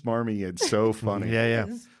 so smarmy and so funny. Yeah.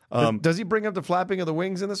 Does he bring up the flapping of the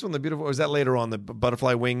wings in this one? The beautiful, or is that later on, the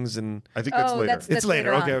butterfly wings? And I think that's later. That's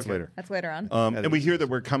later. Okay, it's later. That's later on. And we hear that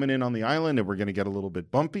we're coming in on the island and we're going to get a little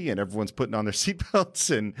bit bumpy and everyone's putting on their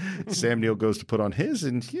seatbelts and Sam Neill goes to put on his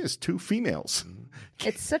and he has two females.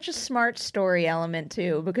 It's such a smart story element,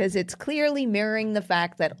 too, because it's clearly mirroring the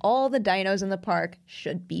fact that all the dinos in the park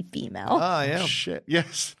should be female. Oh, yeah. Shit.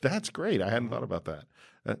 Yes, that's great. I hadn't thought about that.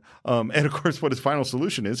 And of course, what his final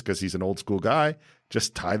solution is, because he's an old school guy,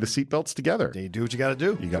 just tie the seatbelts together. You do what you got to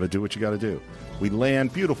do. You got to do what you got to do. We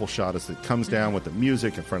land, beautiful shot as it comes down with the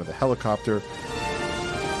music in front of the helicopter.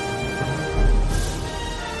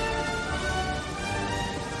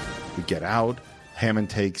 We get out.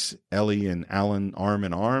 Hammond takes Ellie and Alan arm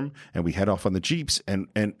in arm, and we head off on the Jeeps. And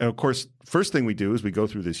of course, first thing we do is we go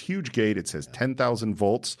through this huge gate. It says 10,000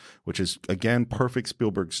 volts, which is, again, perfect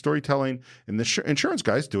Spielberg storytelling. And the insurance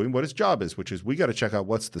guy's doing what his job is, which is we got to check out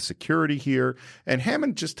what's the security here. And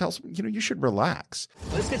Hammond just tells him, you should relax.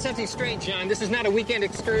 Let's get something straight, John. This is not a weekend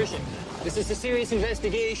excursion. This is a serious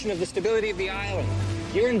investigation of the stability of the island.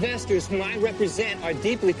 Your investors, whom I represent, are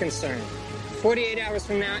deeply concerned. 48 hours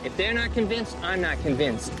from now, if they're not convinced, I'm not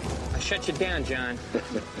convinced. I shut you down, John.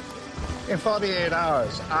 In 48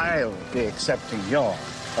 hours, I'll be accepting your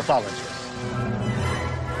apologies.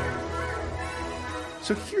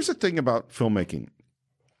 So here's the thing about filmmaking.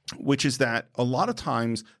 which is that a lot of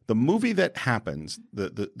times the movie that happens,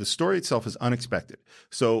 the story itself is unexpected.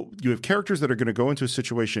 So you have characters that are going to go into a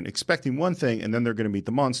situation expecting one thing, and then they're going to meet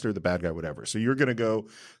the monster, the bad guy, whatever. So you're going to go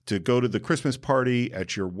to the Christmas party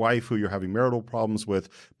at your wife, who you're having marital problems with,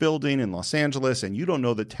 building in Los Angeles, and you don't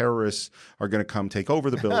know that terrorists are going to come take over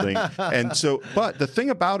the building. And so, but the thing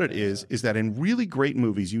about it is that in really great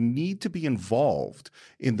movies, you need to be involved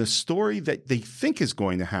in the story that they think is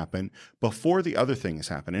going to happen before the other thing is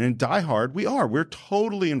happening. And in Die Hard, we're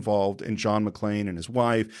totally involved in John McClane and his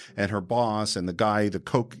wife and her boss and the guy, the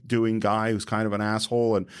coke doing guy who's kind of an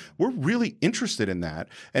asshole. And we're really interested in that.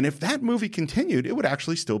 And if that movie continued, it would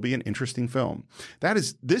actually still be an interesting film.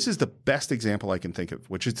 This is the best example I can think of,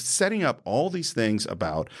 which is setting up all these things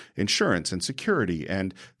about insurance and security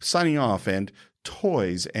and signing off and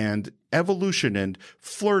toys and evolution and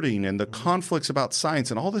flirting and the conflicts about science,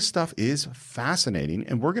 and all this stuff is fascinating,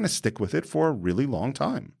 and we're going to stick with it for a really long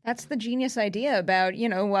time. That's the genius idea about,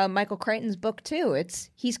 Michael Crichton's book too.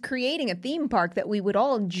 He's creating a theme park that we would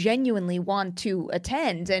all genuinely want to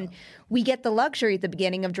attend, and we get the luxury at the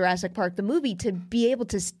beginning of Jurassic Park, the movie, to be able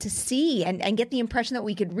to see and get the impression that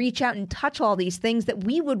we could reach out and touch all these things that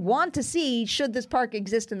we would want to see should this park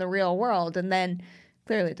exist in the real world, and then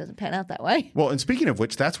clearly it doesn't pan out that way. Well, and speaking of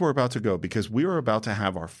which, that's where we're about to go, because we are about to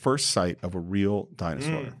have our first sight of a real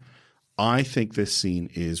dinosaur. I think this scene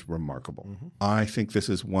is remarkable. Mm-hmm. I think this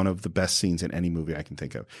is one of the best scenes in any movie I can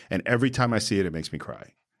think of. And every time I see it, it makes me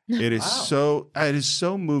cry. It is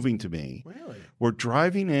so moving to me. Really? We're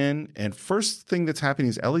driving in, and first thing that's happening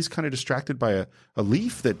is Ellie's kind of distracted by a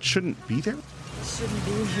leaf that shouldn't be there. It shouldn't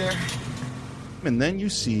be here. And then you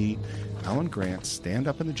see Alan Grant stand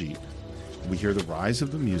up in the Jeep. We hear the rise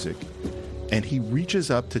of the music, and he reaches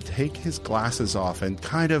up to take his glasses off and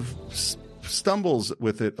kind of stumbles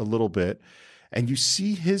with it a little bit. And you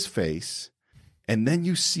see his face, and then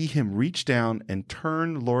you see him reach down and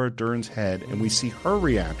turn Laura Dern's head, and we see her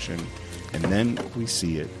reaction. And then we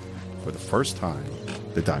see it for the first time,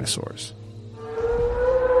 the dinosaurs.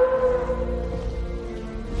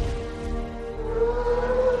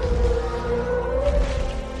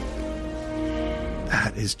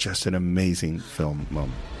 That is just an amazing film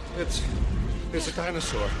moment. It's a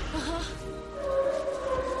dinosaur.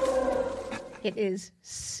 It is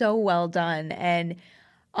so well done, and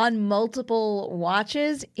on multiple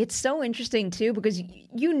watches, it's so interesting too, because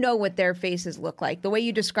you know what their faces look like. The way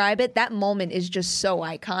you describe it, that moment is just so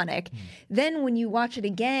iconic. Then when you watch it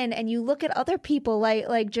again and you look at other people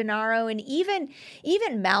like Gennaro and even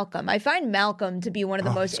Malcolm, I find Malcolm to be one of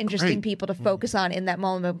the most interesting people to focus on in that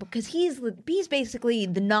moment, because he's basically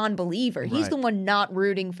the non-believer. He's the one not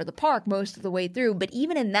rooting for the park most of the way through. But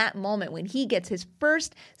even in that moment, when he gets his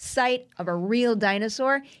first sight of a real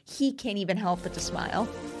dinosaur, he can't even help but to smile.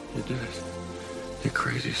 You did it. You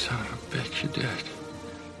crazy son of a bitch, you did it.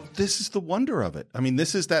 This is the wonder of it. I mean,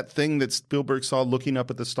 this is that thing that Spielberg saw looking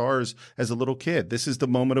up at the stars as a little kid. This is the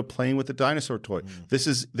moment of playing with the dinosaur toy. This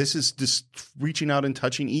is just reaching out and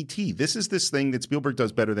touching E.T. This is this thing that Spielberg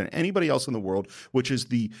does better than anybody else in the world, which is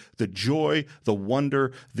the joy, the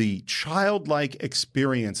wonder, the childlike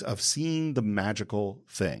experience of seeing the magical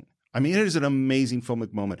thing. I mean, it is an amazing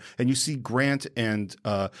filmic moment. And you see Grant and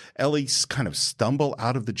Ellie kind of stumble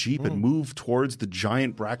out of the Jeep and move towards the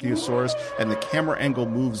giant Brachiosaurus, and the camera angle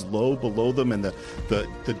moves low below them, and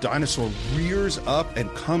the dinosaur rears up and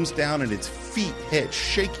comes down, and its feet hit,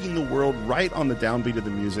 shaking the world right on the downbeat of the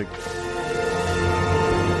music.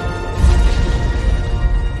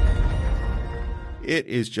 It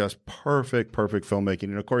is just perfect filmmaking.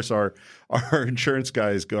 And of course, our insurance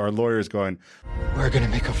guys, our lawyers going, we're going to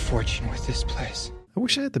make a fortune with this place. I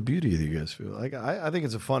wish I had the beauty that you guys feel. Like I think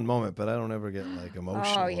it's a fun moment, but I don't ever get like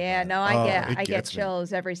emotional. Oh yeah, no, I get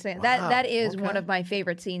chills every single. That is one of my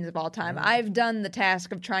favorite scenes of all time. I've done the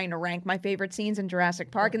task of trying to rank my favorite scenes in Jurassic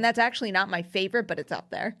Park, and that's actually not my favorite, but it's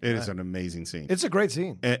up there. It is an amazing scene. It's a great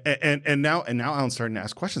scene. And now Alan's starting to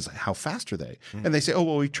ask questions like, how fast are they? And they say, oh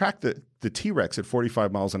well, we tracked the T-Rex at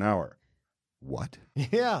 45 miles an hour. What?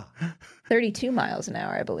 Yeah. 32 miles an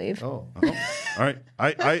hour, I believe. Oh. All right.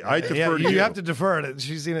 I defer to you. You have to defer to it.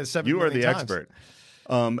 She's seen it 7 You are the times. expert.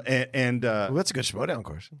 Well, that's a good Schmodown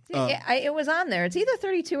question. It was on there. It's either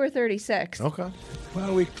 32 or 36. Okay.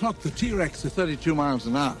 Well, we clocked the T-Rex to 32 miles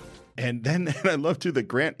an hour. And I love too that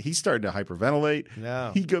Grant, he started to hyperventilate.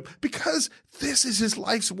 Yeah. Because this is his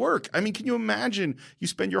life's work. I mean, can you imagine you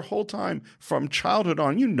spend your whole time from childhood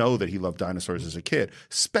on, you know that he loved dinosaurs as a kid,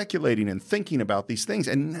 speculating and thinking about these things.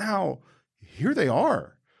 And now here they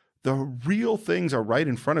are. The real things are right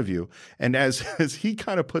in front of you. And as he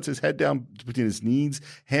kind of puts his head down between his knees,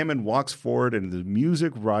 Hammond walks forward and the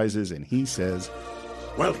music rises and he says,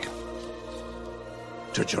 Welcome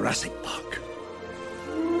to Jurassic Park.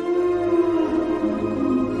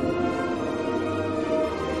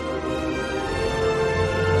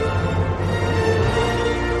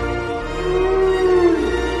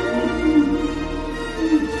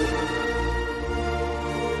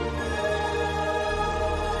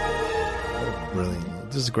 Brilliant.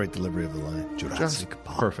 This is a great delivery of the line. Jurassic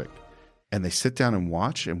Park. Perfect. And they sit down and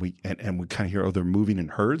watch, and we kind of hear, oh, they're moving in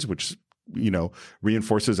herds, which,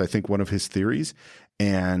 reinforces, I think, one of his theories.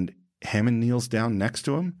 And Hammond kneels down next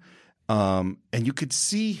to him. And you could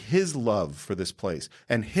see his love for this place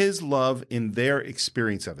and his love in their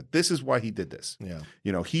experience of it. This is why he did this. Yeah.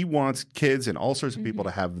 He wants kids and all sorts of people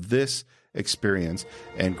to have this experience.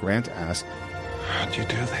 And Grant asks, how'd you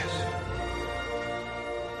do this?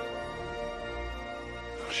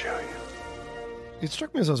 I'll show you. It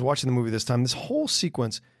struck me as I was watching the movie this time, this whole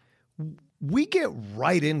sequence, we get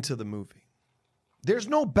right into the movie. There's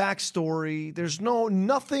no backstory. There's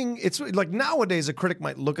nothing. It's like nowadays a critic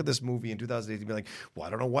might look at this movie in 2008 and be like, well,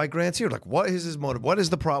 I don't know why Grant's here. Like, what is his motive? What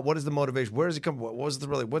is the problem? What is the motivation? Where does he come from? What was the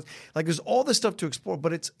really, what? Like, there's all this stuff to explore,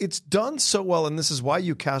 but it's done so well. And this is why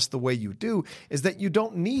you cast the way you do, is that you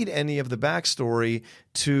don't need any of the backstory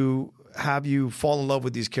to have you fall in love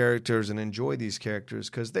with these characters and enjoy these characters,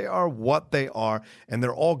 because they are what they are and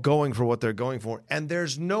they're all going for what they're going for. And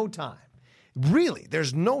there's no time. Really,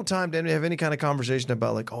 there's no time to have any kind of conversation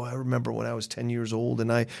about like, oh, I remember when I was 10 years old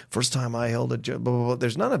and first time I held a blah, blah, blah.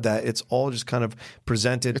 There's none of that. It's all just kind of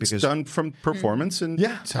presented. It's done from performance and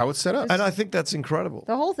it's how it's set up. And I think that's incredible.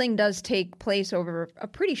 The whole thing does take place over a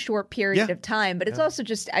pretty short period of time, but it's also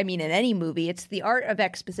just, I mean, in any movie, it's the art of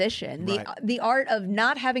exposition, the art of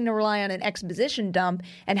not having to rely on an exposition dump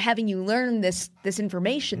and having you learn this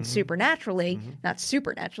information supernaturally, not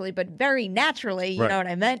supernaturally, but very naturally, you know what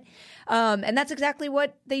I meant? And that's exactly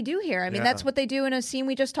what they do here. I mean, that's what they do in a scene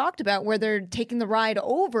we just talked about where they're taking the ride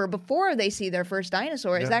over before they see their first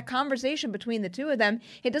dinosaur. Is that conversation between the two of them.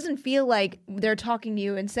 It doesn't feel like they're talking to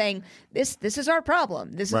you and saying, this is our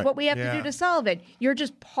problem. This is what we have to do to solve it. You're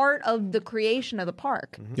just part of the creation of the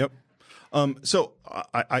park. Yep. So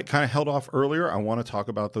I kind of held off earlier. I want to talk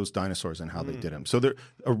about those dinosaurs and how they did them. So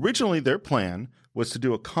originally their plan was to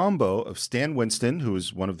do a combo of Stan Winston, who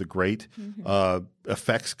is one of the great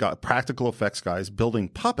practical effects guys, building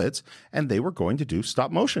puppets, and they were going to do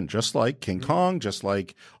stop motion, just like King Kong, just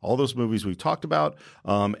like all those movies we've talked about.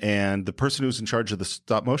 And the person who's in charge of the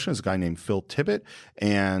stop motion is a guy named Phil Tippett.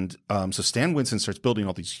 And so Stan Winston starts building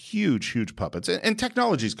all these huge, huge puppets. And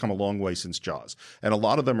technology's come a long way since Jaws. And a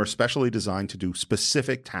lot of them are specially designed to do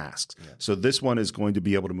specific tasks. Yeah. So this one is going to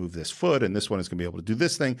be able to move this foot, and this one is going to be able to do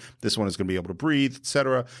this thing. This one is going to be able to breathe,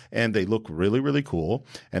 etc. And they look really, really cool.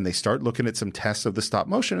 And they start looking at some tests of the stop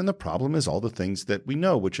motion. And the problem is all the things that we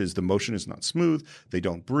know, which is the motion is not smooth. They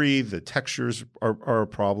don't breathe. The textures are a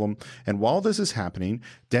problem. And while this is happening,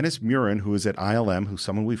 Dennis Murin, who is at ILM, who's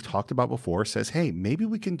someone we've talked about before, says, hey, maybe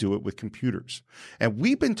we can do it with computers. And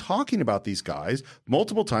we've been talking about these guys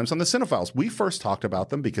multiple times on the Cinephiles. We first talked about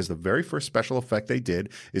them because the very first special effect they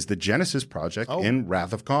did is the Genesis project in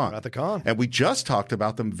Wrath of Khan. Wrath of Khan. And we just talked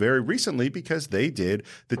about them very recently because they did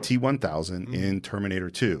the T-1000 in Terminator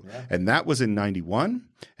 2. Yeah. And that was in 91.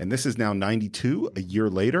 And this is now 92, a year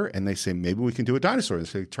later. And they say, maybe we can do a dinosaur.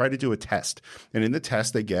 So they try to do a test. And in the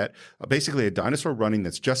test, they get basically a dinosaur running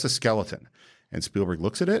that's just a skeleton. And Spielberg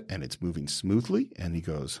looks at it and it's moving smoothly. And he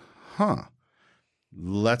goes,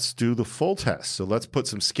 let's do the full test. So let's put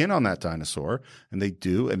some skin on that dinosaur. And they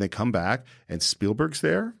do. And they come back and Spielberg's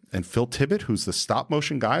there. And Phil Tippett, who's the stop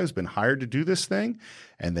motion guy who's been hired to do this thing.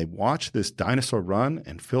 And they watch this dinosaur run.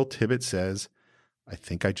 And Phil Tippett says, I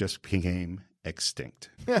think I just became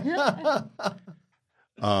extinct. And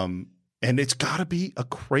it's got to be a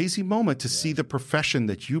crazy moment to see the profession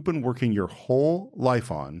that you've been working your whole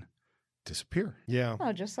life on disappear. Yeah.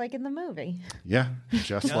 Oh, just like in the movie. Yeah,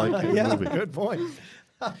 just like in the movie. Good point.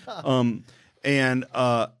 And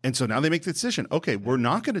so now they make the decision. Okay, we're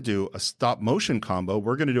not going to do a stop motion combo.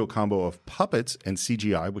 We're going to do a combo of puppets and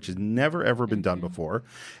CGI, which has never ever been done before.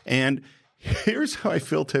 And here's how I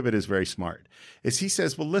feel Tippett is very smart. Is he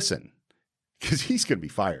says, well, listen, because he's going to be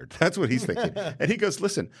fired. That's what he's thinking. And he goes,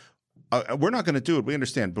 listen, we're not going to do it. We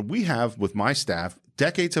understand. But we have, with my staff,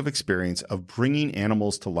 decades of experience of bringing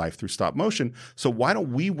animals to life through stop motion. So why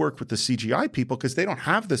don't we work with the CGI people? Because they don't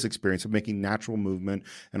have this experience of making natural movement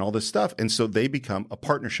and all this stuff. And so they become a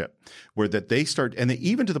partnership where that they start, and they,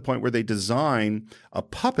 even to the point where they design a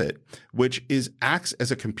puppet, which acts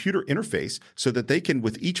as a computer interface so that they can,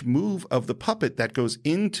 with each move of the puppet, that goes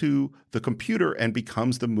into the computer and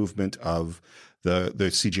becomes the movement of the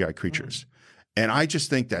CGI creatures. And I just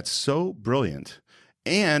think that's so brilliant.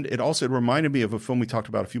 And it also reminded me of a film we talked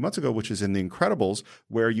about a few months ago, which is in The Incredibles,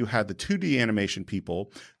 where you had the 2D animation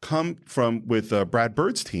people come from with Brad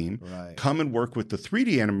Bird's team, come and work with the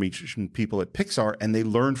 3D animation people at Pixar, and they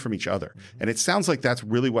learned from each other. And it sounds like that's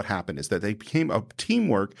really what happened, is that they became a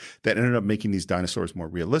teamwork that ended up making these dinosaurs more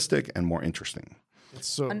realistic and more interesting. It's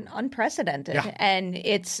so unprecedented, and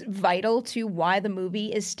it's vital to why the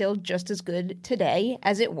movie is still just as good today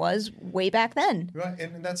as it was way back then. Right,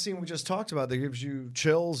 and that scene we just talked about that gives you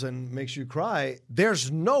chills and makes you cry, there's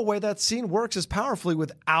no way that scene works as powerfully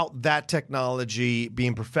without that technology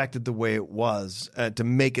being perfected the way it was to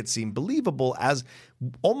make it seem believable, as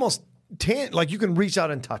almost like you can reach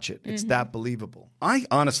out and touch it. It's that believable. I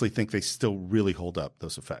honestly think they still really hold up,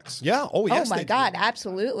 those effects. Yeah. Oh, yes. Oh my God,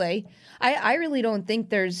 absolutely. I really don't think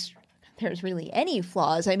there's really any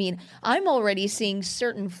flaws. I mean, I'm already seeing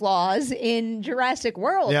certain flaws in Jurassic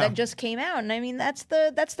World that just came out, and I mean that's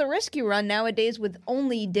the risk you run nowadays with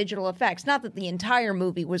only digital effects. Not that the entire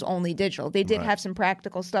movie was only digital; they did have some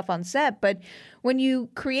practical stuff on set, but when you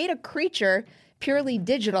create a creature purely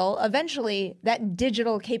digital, eventually that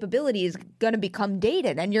digital capability is going to become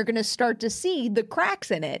dated, and you're going to start to see the cracks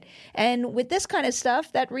in it. And with this kind of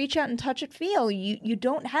stuff, that reach out and touch it feel, you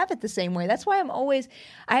don't have it the same way. That's why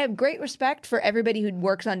I have great respect for everybody who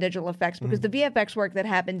works on digital effects, because the VFX work that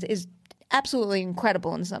happens is absolutely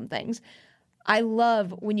incredible in some things. I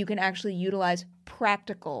love when you can actually utilize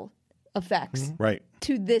practical effects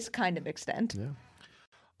to this kind of extent. Yeah.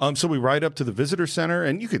 So we ride up to the visitor center,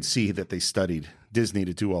 and you could see that they studied Disney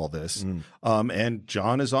to do all this. And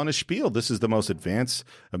John is on his spiel. This is the most advanced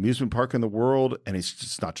amusement park in the world, and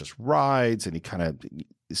it's not just rides, and he kind of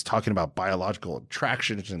is talking about biological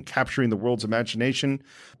attractions and capturing the world's imagination.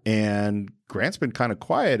 And Grant's been kind of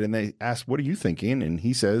quiet, and they ask, "What are you thinking?" And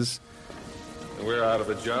he says, "We're out of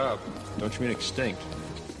a job. Don't you mean extinct?"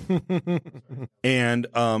 And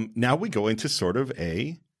now we go into sort of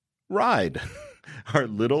a ride. Our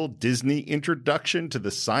little Disney introduction to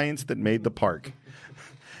the science that made the park.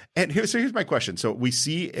 And here's my question. So we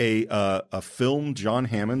see a filmed John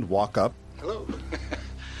Hammond walk up. Hello.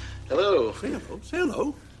 Hello. Say hello. Say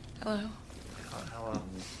hello. Hello.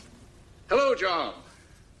 Hello, John.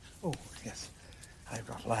 Oh, yes. I've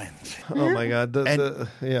got lines. Oh, my God.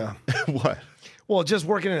 Yeah. What? Well, just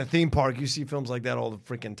working in a theme park, you see films like that all the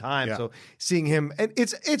freaking time. Yeah. So seeing him, and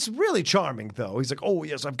it's really charming, though. He's like, "Oh,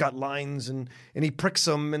 yes, I've got lines," and he pricks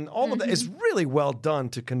them, and all of that is really well done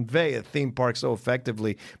to convey a theme park so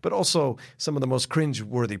effectively, but also some of the most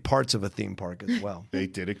cringe-worthy parts of a theme park as well. They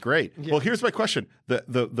did it great. Yeah. Well, here's my question.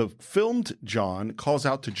 The filmed John calls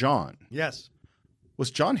out to John. Yes.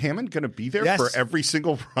 Was John Hammond going to be there for every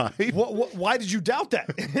single ride? Why did you doubt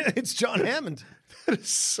that? It's John Hammond. That is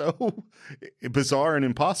so bizarre and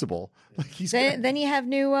impossible. Like then you have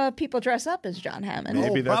new people dress up as John Hammond.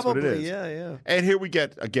 Maybe that's probably, what it is. Yeah. And here we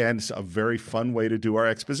get, again, a very fun way to do our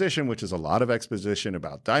exposition, which is a lot of exposition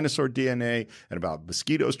about dinosaur DNA and about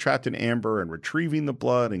mosquitoes trapped in amber and retrieving the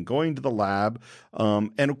blood and going to the lab.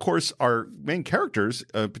 And, of course, our main characters,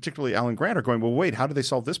 particularly Alan Grant, are going, well, wait, how did they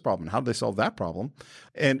solve this problem? How did they solve that problem?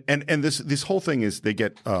 And this whole thing is they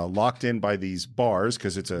get locked in by these bars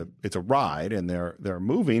because it's a ride and they're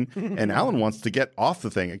moving. And Alan wants to get off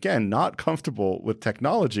the thing. Again, not comfortable with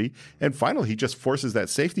technology. And finally, he just forces that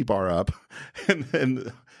safety bar up.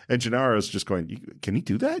 And Gennaro's just going, "Can he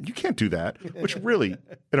do that? You can't do that." Which really,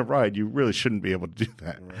 in a ride, you really shouldn't be able to do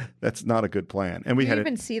that. Right. That's not a good plan. And we you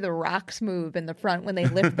even see the rocks move in the front when they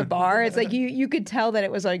lift the bar. It's like you could tell that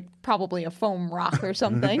it was like probably a foam rock or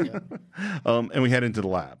something. And we head into the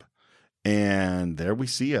lab. And there we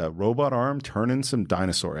see a robot arm turning some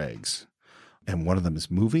dinosaur eggs. And one of them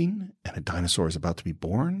is moving, and a dinosaur is about to be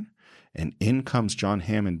born. And in comes John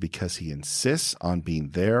Hammond because he insists on being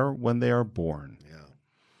there when they are born. Yeah.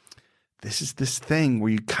 This is this thing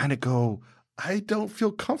where you kind of go, I don't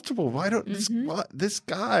feel comfortable. Why don't this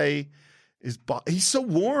guy he's so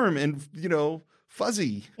warm and,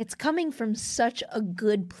 fuzzy. It's coming from such a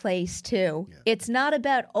good place, too. Yeah. It's not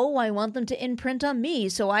about, I want them to imprint on me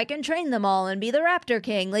so I can train them all and be the Raptor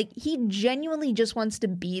King. Like, he genuinely just wants to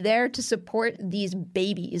be there to support these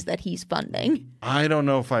babies that he's funding. I don't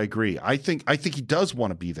know if I agree. I think he does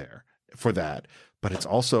want to be there for that, but it's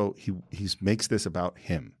also he makes this about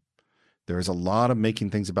him. There is a lot of making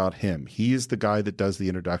things about him. He is the guy that does the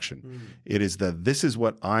introduction. It is this is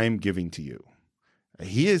what I'm giving to you.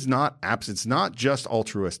 He is not absent. It's not just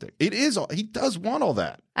altruistic. It is. He does want all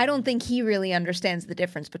that. I don't think he really understands the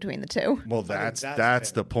difference between the two. Well, that's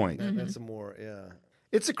the point. That's more, yeah.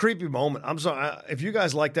 It's a creepy moment. I'm sorry. If you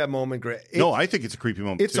guys like that moment, great. No, I think it's a creepy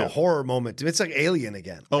moment, It's too. a horror moment. It's like Alien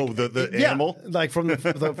again. Oh, the animal? Like from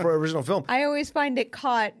the original film. I always find it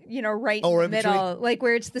caught, right Oh, in the in between? middle, like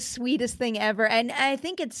where it's the sweetest thing ever. And I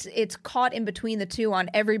think it's caught in between the two on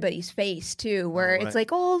everybody's face, too, where it's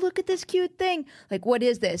like, oh, look at this cute thing. Like, what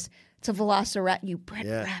is this? It's a velociraptor. You bred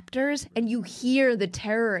raptors, and you hear the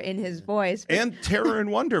terror in his voice, and terror and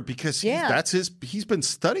wonder because he's been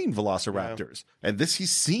studying velociraptors, and he's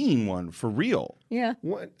seeing one for real. Yeah,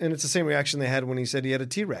 and it's the same reaction they had when he said he had a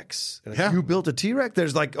T-Rex. Like, Yeah. You built a T-Rex.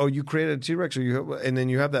 There's like, oh, you created a T-Rex, and then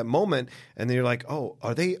you have that moment, and then you're like, oh,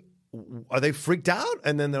 are they freaked out?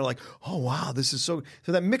 And then they're like, oh wow, this is so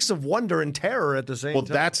that mix of wonder and terror at the same time.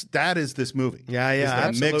 Well, that is this movie. Yeah, It's that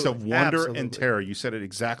absolutely. mix of wonder Absolutely. and terror. You said it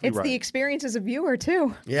exactly it's right. the experience as a viewer,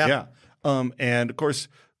 too. Yeah. And of course,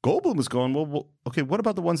 Goldblum was going, well, okay, what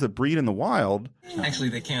about the ones that breed in the wild? Actually,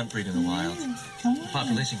 they can't breed in the wild.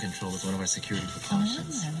 Population control is one of our security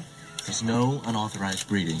precautions. There's no unauthorized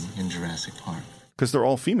breeding in Jurassic Park. Because they're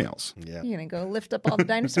all females. Yeah. You're going to go lift up all the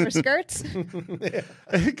dinosaur skirts?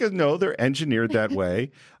 Because no, they're engineered that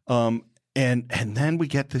way. And then we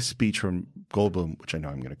get this speech from Goldblum, which I know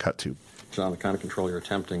I'm going to cut to. John, the kind of control you're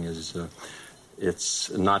attempting is,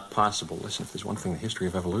 it's not possible. Listen, if there's one thing the history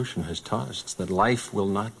of evolution has taught us, it's that life will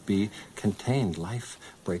not be contained. Life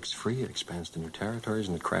breaks free, it expands to new territories,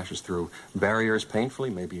 and it crashes through barriers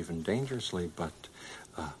painfully, maybe even dangerously, but,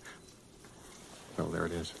 well, there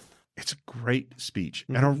it is. It's a great speech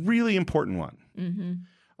and a really important one.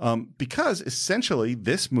 Because essentially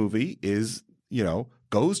this movie is,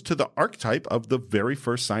 goes to the archetype of the very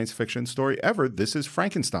first science fiction story ever. This is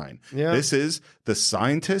Frankenstein. Yeah. This is the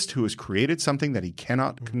scientist who has created something that he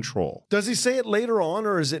cannot control. Does he say it later on,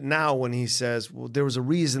 or is it now when he says, well, there was a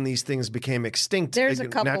reason these things became extinct? There's a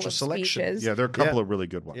couple natural of selection. speeches. Yeah, there are a couple of really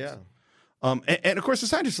good ones. Yeah. And of course, the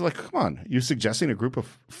scientists are like, come on, you're suggesting a group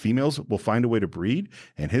of females will find a way to breed?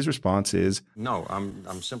 And his response is, No,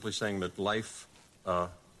 I'm simply saying that life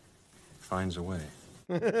finds a way.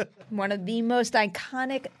 One of the most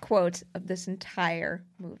iconic quotes of this entire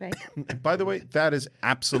movie. by the way, that is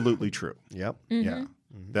absolutely true. Yep. Yeah.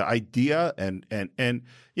 The idea and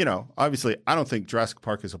obviously I don't think Jurassic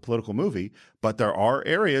Park is a political movie, but there are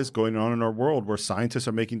areas going on in our world where scientists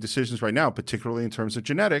are making decisions right now, particularly in terms of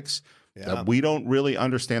genetics, that we don't really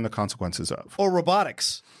understand the consequences of. Or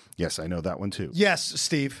robotics. Yes, I know that one too. Yes,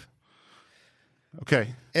 Steve.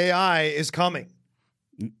 Okay. AI is coming.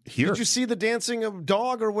 Here. Did you see the dancing of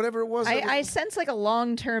dog or whatever it was? I sense like a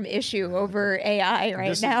long-term issue over AI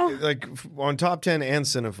right now. Like on Top 10 and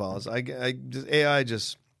Cinephiles, AI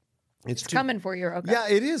just... It's coming for you, okay? Yeah,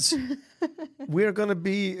 it is. We're going to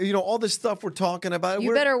be, all this stuff we're talking about.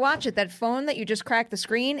 You better watch it. That phone that you just cracked the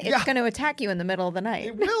screen, it's going to attack you in the middle of the night.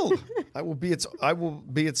 It will. I will be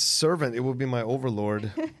its servant. It will be my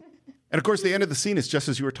overlord. And of course, the end of the scene is just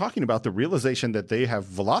as you were talking about, the realization that they have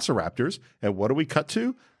velociraptors. And what do we cut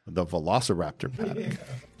to? The velociraptor paddock.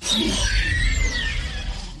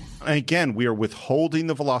 And again, we are withholding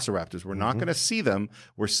the velociraptors. We're not going to see them.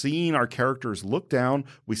 We're seeing our characters look down.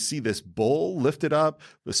 We see this bull lifted up,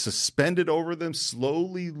 suspended over them,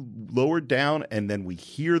 slowly lowered down, and then we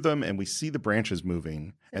hear them and we see the branches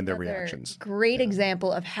moving and their reactions. Great example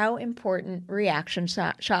of how important reaction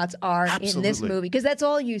shots are in this movie, because that's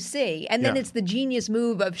all you see. And then it's the genius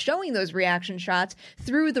move of showing those reaction shots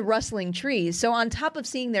through the rustling trees. So on top of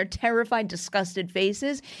seeing their terrified, disgusted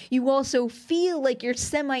faces, you also feel like you're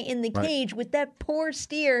semi in the cage with that poor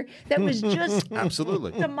steer that was just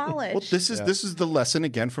absolutely demolished. Well, this is the lesson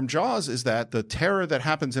again from Jaws, is that the terror that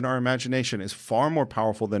happens in our imagination is far more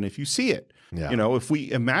powerful than if you see it. Yeah. If we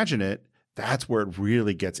imagine it, that's where it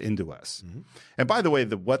really gets into us. And by the way,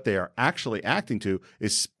 what they are actually acting to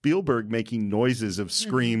is Spielberg making noises of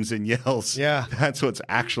screams and yells. Yeah. That's what's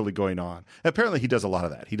actually going on. Apparently, he does a lot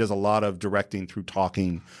of that. He does a lot of directing through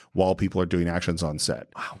talking while people are doing actions on set.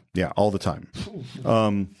 Wow. Yeah, all the time.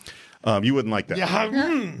 You wouldn't like that.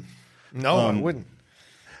 Yeah. No, I wouldn't.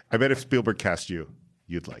 I bet if Spielberg cast you,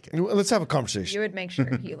 you'd like it. Let's have a conversation. You would make sure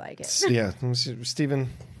you like it. Yeah. Stephen.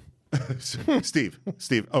 Steve. Oh,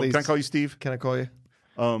 Please. can I call you Steve? Can I call you?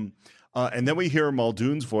 And then we hear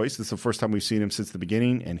Muldoon's voice. This is the first time we've seen him since the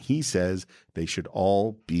beginning. And he says they should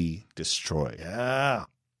all be destroyed. Yeah.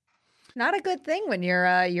 Not a good thing when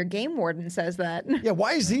your game warden says that. Yeah,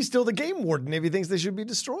 why is he still the game warden if he thinks they should be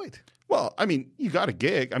destroyed? Well, I mean, you got a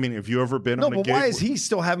gig. I mean, have you ever been No, on a but gig? why is he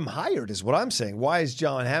still have him hired is what I'm saying. Why is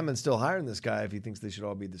John Hammond still hiring this guy if he thinks they should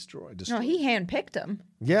all be destroyed? No, he handpicked him.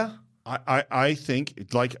 Yeah. I think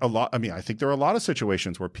like a lot. I mean, I think there are a lot of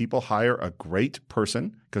situations where people hire a great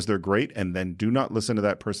person because they're great and then do not listen to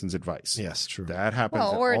that person's advice. Yes, true. That happens.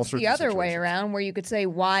 Well, in or all it's sorts the of other way situations. around where you could say,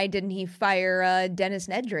 why didn't he fire Dennis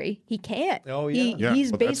Nedry? He can't. Oh, yeah.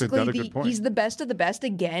 He's Well, that's basically another good point. he's the best of the best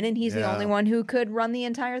again, and he's the Yeah. only one who could run the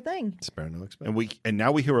entire thing. Spare no expense. And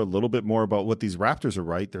now we hear a little bit more about what these Raptors are.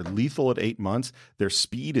 Right, they're lethal at 8 months. Their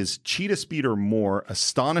speed is cheetah speed or more.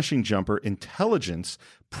 Astonishing jumper, intelligence,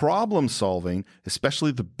 problem solving,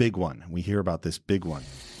 especially the big one. We hear about this big one.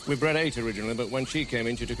 We bred 8 originally, but when she came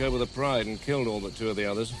in, she took over the pride and killed all but 2 of the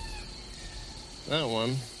others. That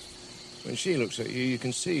one, when she looks at you, you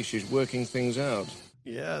can see she's working things out.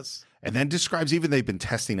 Yes. And then describes even they've been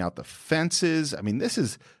testing out the fences. I mean, this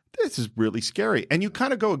is really scary. And you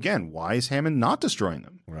kind of go again, why is Hammond not destroying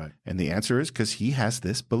them? Right. And the answer is because he has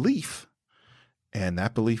this belief. And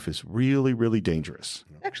that belief is really, really dangerous.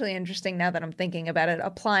 Actually interesting now that I'm thinking about it,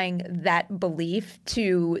 applying that belief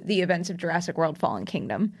to the events of Jurassic World Fallen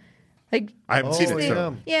Kingdom. Like, I haven't seen it.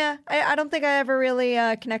 So. Yeah, I don't think I ever really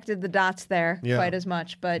connected the dots there quite as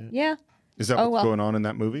much, but yeah. Is that what's going on in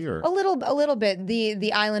that movie? Or A little bit.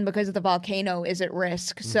 The island, because of the volcano, is at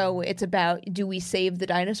risk. So it's about, do we save the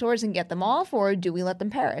dinosaurs and get them off, or do we let them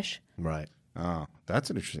perish? Right. Oh, that's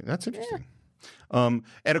interesting. Yeah. And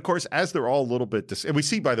of course, as they're all a little bit, and we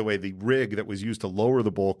see, by the way, the rig that was used to lower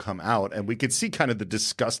the bowl come out, and we could see kind of the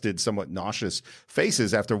disgusted, somewhat nauseous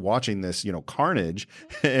faces after watching this, carnage.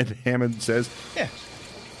 And Hammond says, Yes.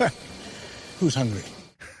 Who's hungry?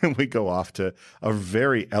 and we go off to a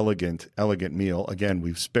very elegant meal. Again,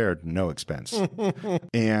 we've spared no expense.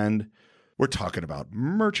 And we're talking about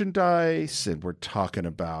merchandise, and we're talking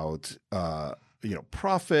about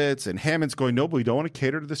profits, and Hammond's going, no, but we don't want to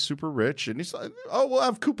cater to the super rich. And he's like, oh, we'll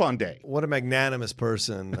have coupon day. What a magnanimous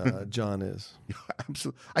person John is.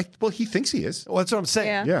 Absolutely. Well, he thinks he is. Well, that's what I'm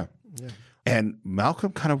saying. Yeah. And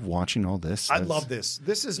Malcolm kind of watching all this. I love this.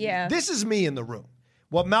 This is me in the room.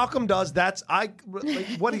 What Malcolm does, I'm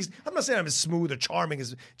not saying I'm as smooth or charming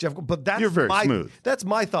as Jeff, but that's You're very smooth. That's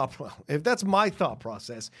my thought. If that's my thought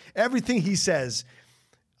process, everything he says,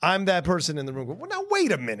 I'm that person in the room. Well, now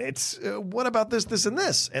wait a minute. What about this, this, and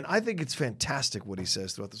this? And I think it's fantastic what he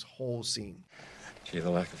says throughout this whole scene. Gee, the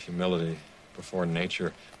lack of humility before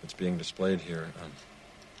nature that's being displayed here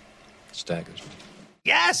staggers me.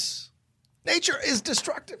 Yes, nature is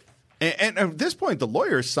destructive. And at this point, the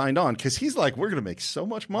lawyer signed on because he's like, we're going to make so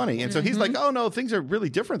much money. And so he's like, oh, no, things are really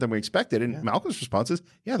different than we expected. And Malcolm's response is,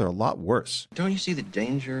 yeah, they're a lot worse. Don't you see the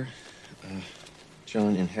danger,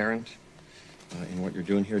 John, inherent in what you're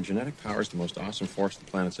doing here? Genetic power is the most awesome force the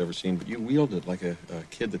planet's ever seen, but you wield it like a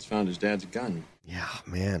kid that's found his dad's gun. Yeah,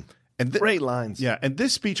 man. And great lines. Yeah, and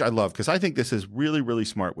this speech I love because I think this is really, really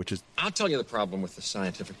smart, which is... I'll tell you the problem with the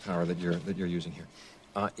scientific power that you're using here.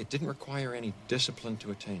 It didn't require any discipline to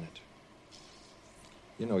attain it.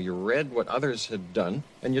 You read what others had done,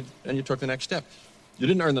 and you took the next step. You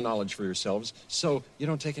didn't earn the knowledge for yourselves, so you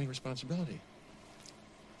don't take any responsibility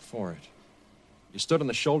for it. You stood on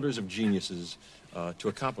the shoulders of geniuses to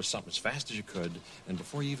accomplish something as fast as you could, and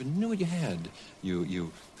before you even knew what you had,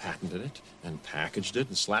 you patented it and packaged it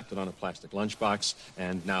and slapped it on a plastic lunchbox,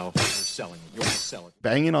 and now you're selling it. You want to sell it.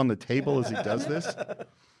 Banging on the table as he does this.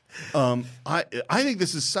 I think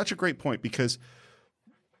this is such a great point because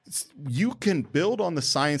you can build on the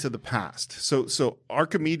science of the past. So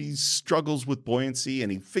Archimedes struggles with buoyancy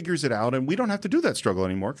and he figures it out, and we don't have to do that struggle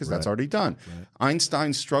anymore because that's already done. Right.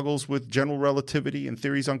 Einstein struggles with general relativity and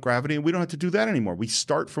theories on gravity, and we don't have to do that anymore. We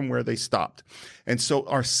start from where they stopped. And so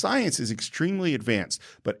our science is extremely advanced,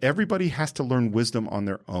 but everybody has to learn wisdom on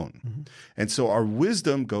their own. Mm-hmm. And so our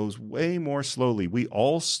wisdom goes way more slowly. We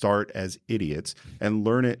all start as idiots and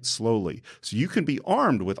learn it slowly. So you can be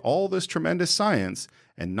armed with all this tremendous science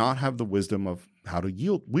and not have the wisdom of how to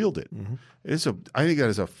wield it. Mm-hmm. I think that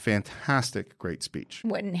is a fantastic, great speech.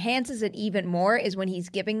 What enhances it even more is when he's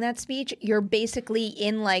giving that speech, you're basically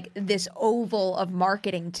in like this oval of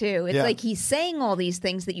marketing too. It's like he's saying all these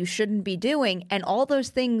things that you shouldn't be doing, and all those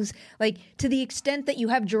things, like to the extent that you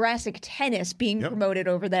have Jurassic tennis being promoted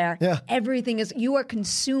over there, everything is, you are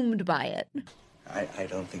consumed by it. I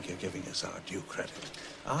don't think you're giving us our due credit.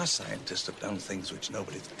 Our scientists have done things which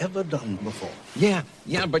nobody's ever done before. Yeah,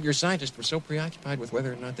 but your scientists were so preoccupied with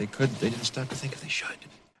whether or not they could, they didn't stop to think if they should.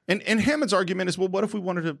 And Hammond's argument is, well, what if we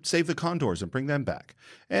wanted to save the condors and bring them back?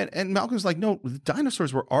 And Malcolm's like, no, the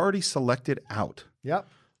dinosaurs were already selected out. Yep.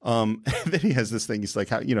 And then he has this thing. He's like,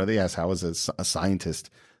 they ask, how is a scientist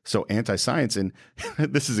so anti-science? And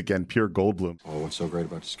this is, again, pure Goldblum. Oh, what's so great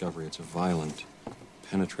about discovery? It's a violent,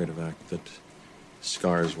 penetrative act that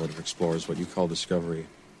scars what it explores, what you call discovery.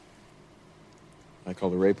 I call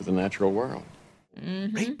the rape of the natural world.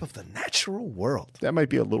 Rape of the natural world. That might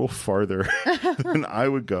be a little farther than I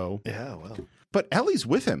would go. Yeah, well. But Ellie's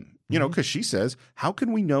with him, because she says, how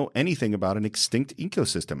can we know anything about an extinct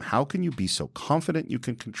ecosystem? How can you be so confident you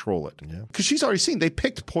can control it? Because she's already seen they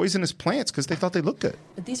picked poisonous plants because they thought they looked good.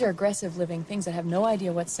 But these are aggressive living things that have no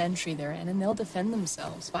idea what century they're in, and they'll defend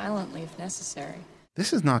themselves violently if necessary.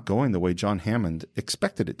 This is not going the way John Hammond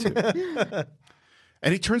expected it to.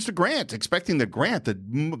 And he turns to Grant, expecting that Grant, the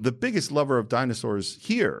biggest lover of dinosaurs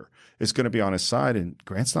here, is going to be on his side, and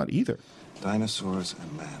Grant's not either. Dinosaurs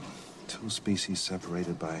and man, two species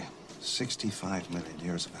separated by 65 million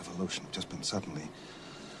years of evolution, just been suddenly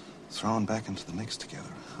thrown back into the mix together.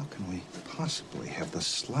 How can we possibly have the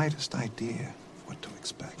slightest idea of what to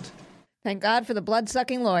expect? Thank God for the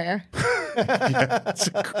blood-sucking lawyer. Yeah, that's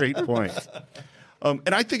a great point. And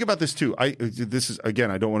I think about this too. This is, again,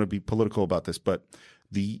 I don't want to be political about this, but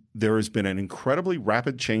there has been an incredibly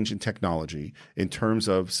rapid change in technology in terms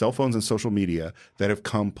of cell phones and social media that have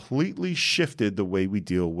completely shifted the way we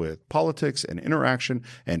deal with politics and interaction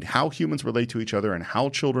and how humans relate to each other and how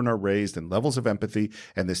children are raised and levels of empathy.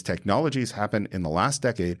 And this technology has happened in the last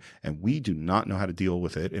decade, and we do not know how to deal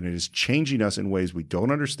with it. And it is changing us in ways we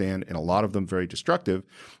don't understand, and a lot of them very destructive.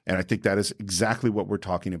 And I think that is exactly what we're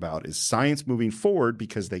talking about, is science moving forward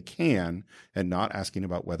because they can, and not asking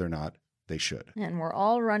about whether or not they should. And we're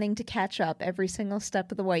all running to catch up every single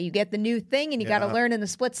step of the way. You get the new thing, and you got to learn in a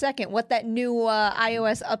split second what that new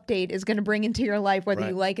iOS update is going to bring into your life, whether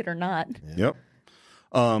you like it or not. Yep.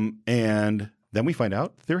 And then we find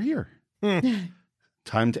out they're here.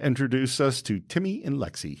 Time to introduce us to Timmy and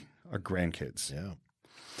Lexi, our grandkids. Yeah.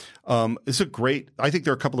 I think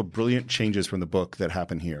there are a couple of brilliant changes from the book that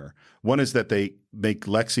happen here. One is that they make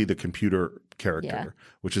Lexi the computer character,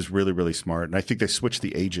 which is really, really smart. And I think they switched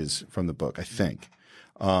the ages from the book, I think.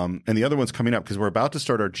 And the other one's coming up because we're about to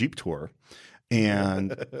start our Jeep tour.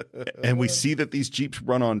 And we see that these Jeeps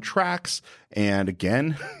run on tracks. And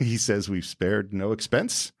again, he says we've spared no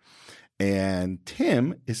expense. And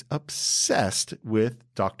Tim is obsessed with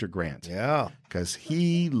Dr. Grant. Yeah. Because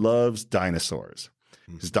he loves dinosaurs.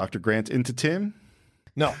 Is Dr. Grant into Tim?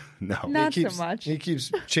 No. Not so much. He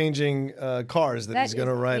keeps changing cars that he's going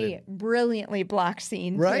to ride in. That is a brilliantly blocked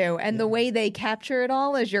scene, Right? too. And the way they capture it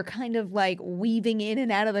all is you're kind of like weaving in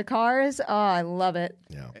and out of the cars. Oh, I love it.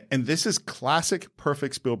 Yeah. And this is classic,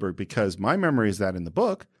 perfect Spielberg, because my memory is that in the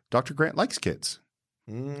book, Dr. Grant likes kids.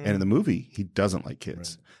 And in the movie, he doesn't like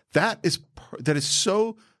kids. Right. That is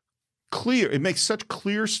so clear. It makes such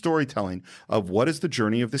clear storytelling of what is the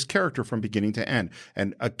journey of this character from beginning to end.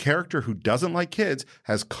 And a character who doesn't like kids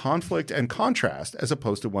has conflict and contrast as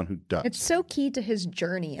opposed to one who does. It's so key to his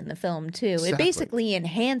journey in the film, too. Exactly. It basically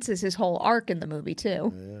enhances his whole arc in the movie,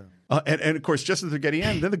 too. Yeah. And of course, just as they're getting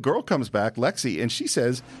in, then the girl comes back, Lexi, and she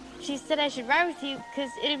says, she said I should ride with you because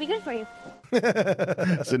it'd be good for you.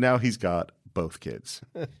 So now he's got both kids.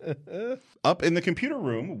 Up in the computer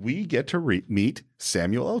room, we get to meet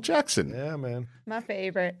Samuel L. Jackson. Yeah, man. My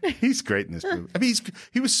favorite. He's great in this movie. I mean,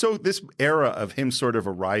 he was so, this era of him sort of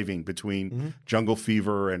arriving between Jungle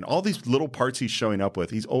Fever and all these little parts he's showing up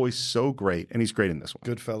with. He's always so great, and he's great in this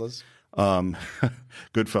one. Goodfellas.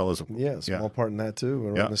 Goodfellas. Yeah, small part in that too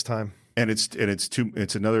around this time. And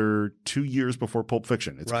it's another 2 years before Pulp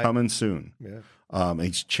Fiction. It's coming soon. Yeah.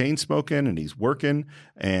 He's chain smoking and he's working,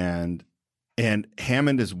 and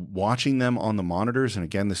Hammond is watching them on the monitors. And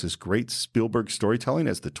again, this is great Spielberg storytelling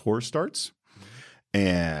as the tour starts,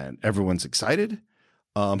 and everyone's excited.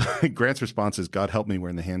 Grant's response is, "God help me, we're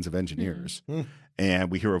in the hands of engineers."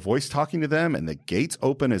 And we hear a voice talking to them, and the gates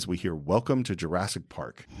open as we hear, "Welcome to Jurassic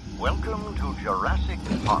Park." Welcome to Jurassic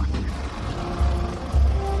Park.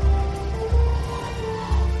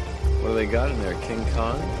 What do they got in there, King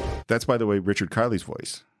Kong? That's, by the way, Richard Kiley's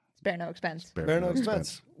voice. Spare no expense. Spare no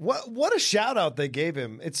expense. What a shout out they gave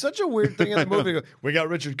him. It's such a weird thing in the movie. We got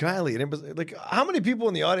Richard Kiley. And it was like, how many people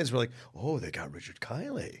in the audience were like, oh, they got Richard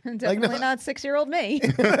Kiley? Definitely not 6-year-old me.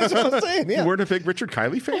 That's what I'm saying. Yeah. You weren't a big Richard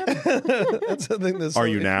Kiley fan? That's the thing that's Are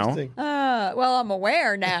you now? Well, I'm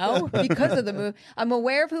aware now because of the movie. I'm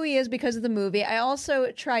aware of who he is because of the movie. I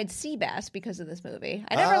also tried sea bass because of this movie.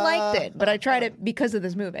 I never liked it, but I tried it because of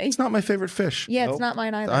this movie. It's not my favorite fish. Yeah, it's not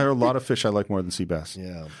mine either. There are a lot of fish I like more than sea bass.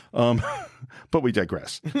 Yeah. But we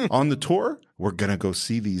digress. On the tour, we're going to go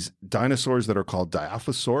see these dinosaurs that are called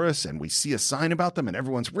Dilophosaurus, and we see a sign about them, and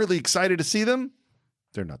everyone's really excited to see them.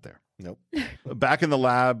 They're not there. Nope. Back in the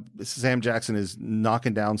lab, Sam Jackson is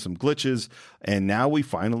knocking down some glitches, and now we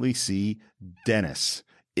finally see Dennis.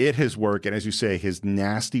 it his work, and as you say, his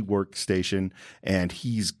nasty workstation, and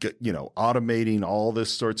he's automating all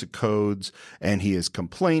this sorts of codes, and he is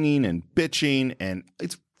complaining and bitching, and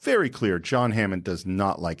it's very clear John Hammond does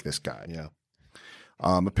not like this guy. Yeah.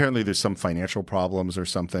 Apparently there's some financial problems or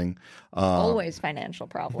something. Always financial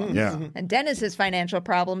problems. Yeah. And Dennis's financial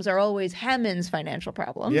problems are always Hammond's financial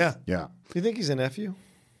problems. Yeah. Yeah. Do you think he's a nephew?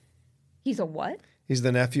 He's a what? He's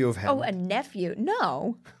the nephew of Hammond. Oh, a nephew.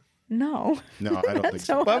 No. No. No, I don't think That's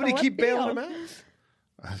so. how Why would he left keep bailing field. him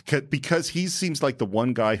out? Because he seems like the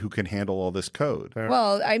one guy who can handle all this code.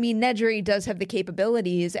 Well, I mean, Nedry does have the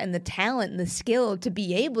capabilities and the talent and the skill to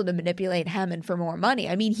be able to manipulate Hammond for more money.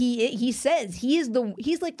 I mean, he says he's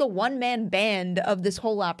like the one man band of this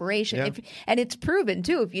whole operation, Yeah. and it's proven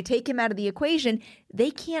too. If you take him out of the equation,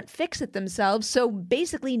 they can't fix it themselves. So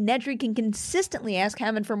basically, Nedry can consistently ask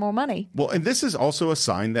Hammond for more money. Well, and this is also a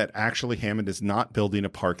sign that actually Hammond is not building a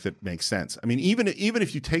park that makes sense. I mean, even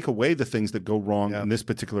if you take away the things that go wrong in this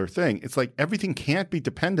particular thing, it's like everything can't be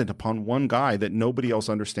dependent upon one guy that nobody else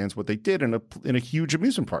understands what they did in a huge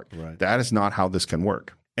amusement park. Right. That is not how this can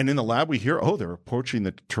work. And in the lab, we hear, they're approaching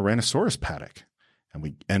the Tyrannosaurus paddock. And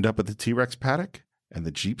we end up at the T-Rex paddock, and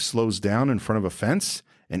the Jeep slows down in front of a fence,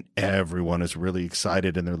 and everyone is really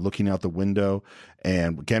excited, and they're looking out the window.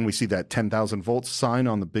 And again, we see that 10,000 volts sign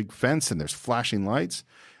on the big fence, and there's flashing lights.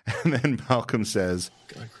 And then Malcolm says,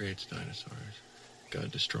 God creates dinosaurs.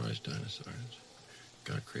 God destroys dinosaurs.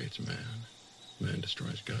 God creates man. Man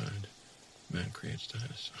destroys God. Man creates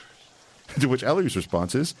dinosaurs. to which Ellie's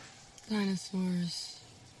response is, Dinosaurs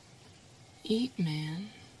eat man.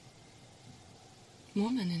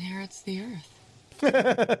 Woman inherits the earth.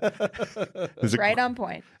 There's Right on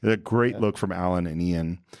point. A great look from Alan and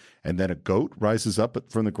Ian. And then a goat rises up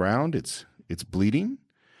from the ground. It's bleeding.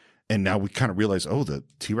 And now we kind of realize, the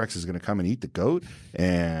T-Rex is going to come and eat the goat.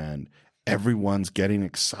 And everyone's getting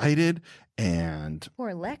excited. And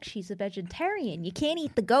Poor Lex, she's a vegetarian. You can't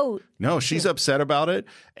eat the goat. no, she's upset about it.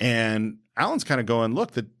 And Alan's kind of going,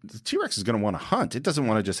 look, the T-Rex is going to want to hunt. It doesn't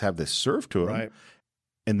want to just have this served to him. Right.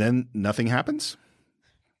 And then nothing happens.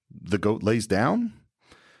 The goat lays down.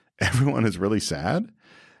 Everyone is really sad.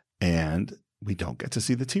 And we don't get to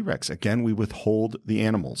see the T-Rex. Again, we withhold the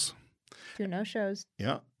animals. 2 no-shows.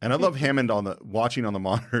 Yeah. And I love Hammond watching on the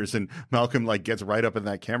monitors, and Malcolm gets right up in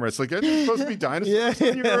that camera. It's like, are there supposed to be dinosaurs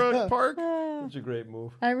in your park? Such a great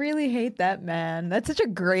move. I really hate that man. That's such a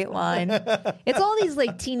great line. It's all these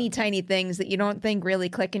teeny tiny things that you don't think really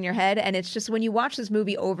click in your head. And it's just when you watch this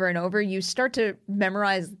movie over and over, you start to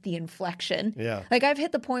memorize the inflection. Yeah. I've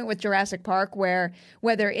hit the point with Jurassic Park where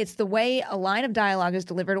whether it's the way a line of dialogue is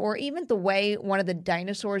delivered or even the way one of the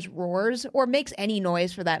dinosaurs roars or makes any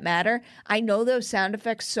noise for that matter, I know those sound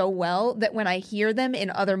effects so well that when I hear them in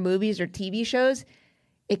other movies or TV shows,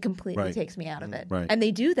 it completely takes me out of it. Right. And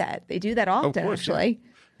they do that. They do that often, actually.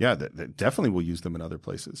 Yeah, they definitely will use them in other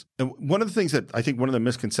places. And one of the things that I think one of the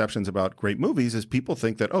misconceptions about great movies is people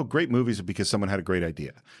think that, great movies are because someone had a great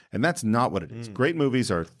idea. And that's not what it is. Great movies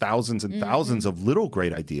are thousands and thousands of little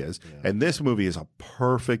great ideas. Yeah. And this movie is a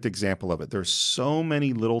perfect example of it. There's so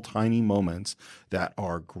many little tiny moments that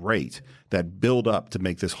are great that build up to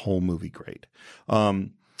make this whole movie great.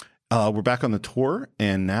 We're back on the tour,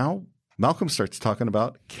 and now Malcolm starts talking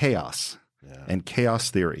about chaos and chaos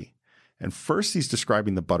theory. And first he's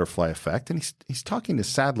describing the butterfly effect, and he's talking to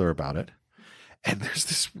Sadler about it. And there's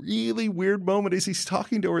this really weird moment as he's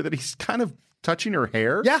talking to her that he's kind of touching her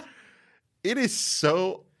hair. Yeah. It is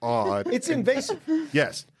so odd. It's invasive.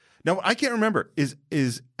 Yes. Now, I can't remember.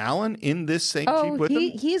 Is Alan in this same Jeep with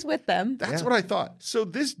them? He's with them. That's what I thought. So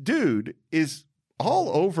this dude is all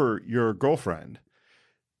over your girlfriend.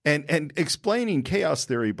 And explaining chaos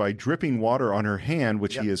theory by dripping water on her hand,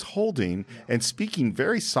 which he is holding, and speaking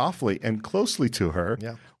very softly and closely to her.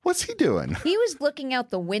 Yeah. What's he doing? He was looking out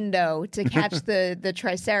the window to catch the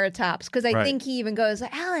Triceratops because I think he even goes,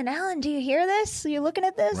 Alan, do you hear this? Are you looking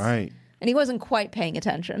at this? Right. And he wasn't quite paying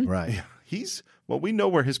attention. Right. We know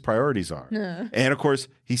where his priorities are. And of course,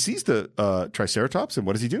 he sees the Triceratops, and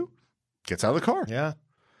what does he do? Gets out of the car. Yeah.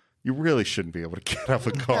 You really shouldn't be able to get out of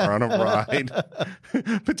a car on a ride,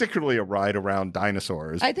 particularly a ride around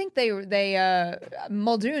dinosaurs. I think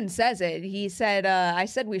Muldoon says it. He said, I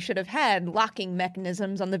said we should have had locking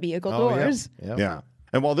mechanisms on the vehicle doors. Yeah.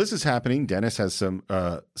 And while this is happening, Dennis has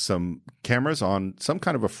some cameras on some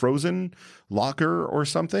kind of a frozen locker or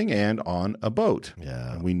something and on a boat.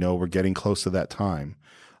 Yeah. And we know we're getting close to that time.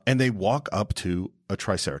 And they walk up to a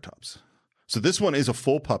Triceratops. So this one is a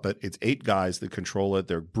full puppet. It's 8 guys that control it.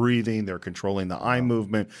 They're breathing. They're controlling the eye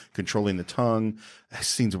movement, controlling the tongue. It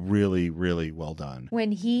seems really, really well done.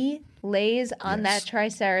 When he lays on that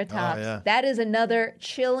Triceratops. Oh, yeah. That is another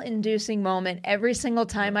chill-inducing moment. Every single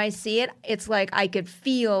time I see it, it's like I could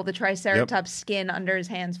feel the Triceratops skin under his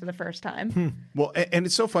hands for the first time. Well, and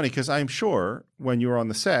it's so funny because I'm sure when you were on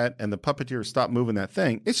the set and the puppeteer stopped moving that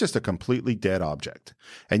thing, it's just a completely dead object.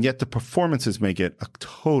 And yet the performances make it a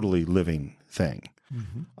totally living thing.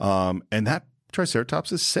 And that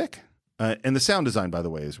Triceratops is sick. And the sound design, by the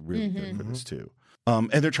way, is really good for this too. And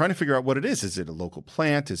they're trying to figure out what it is. Is it a local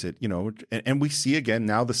plant? Is it, and we see again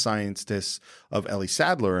now the scientists of Ellie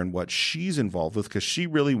Sadler and what she's involved with because she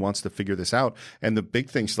really wants to figure this out. And the big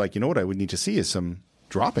thing, she's like, what I would need to see is some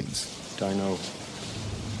droppings. Dino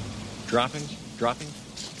droppings?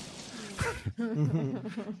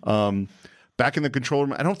 Back in the control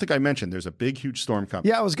room, I don't think I mentioned there's a big, huge storm coming.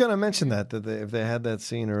 Yeah, I was going to mention that if they had that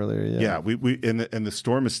scene earlier. Yeah, and the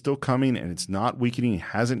storm is still coming, and it's not weakening. It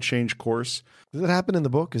hasn't changed course. Does it happen in the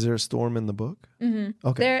book? Is there a storm in the book? Okay.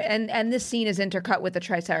 There and this scene is intercut with the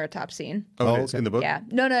Triceratops scene. Oh, it's in the book? Yeah.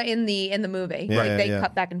 No, in the movie. Yeah, They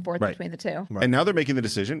cut back and forth between the two. Right. And now they're making the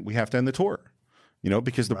decision, we have to end the tour.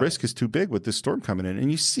 Because the risk is too big with this storm coming in.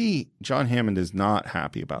 And you see John Hammond is not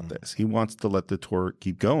happy about this. He wants to let the tour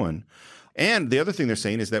keep going. And the other thing they're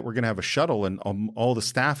saying is that we're going to have a shuttle and all the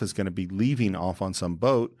staff is going to be leaving off on some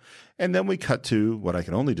boat. And then we cut to what I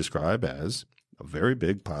can only describe as a very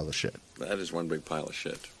big pile of shit. That is one big pile of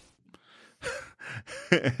shit.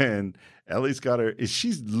 And Ellie's got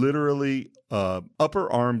she's literally upper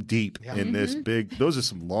arm deep in this big, those are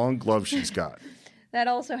some long gloves she's got. That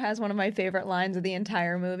also has one of my favorite lines of the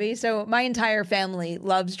entire movie. So my entire family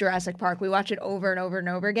loves Jurassic Park. We watch it over and over and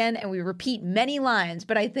over again, and we repeat many lines.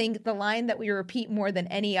 But I think the line that we repeat more than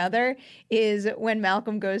any other is when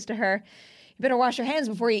Malcolm goes to her, "You better wash your hands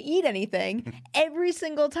before you eat anything." Every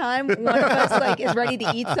single time one of us is ready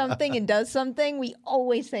to eat something and does something, we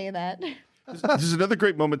always say that. There's another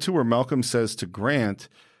great moment, too, where Malcolm says to Grant,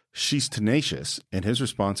 she's tenacious, and his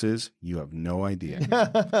response is, "You have no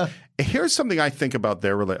idea." Here's something I think about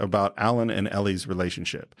about Alan and Ellie's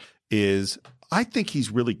relationship is I think he's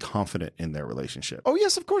really confident in their relationship. Oh,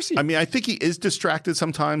 yes, of course he is. I mean, I think he is distracted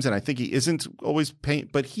sometimes, and I think he isn't always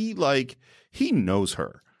but he knows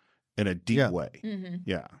her in a deep way.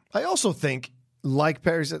 Yeah. I also think, like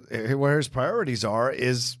Perry said, where his priorities are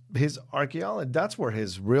is his archaeology. That's where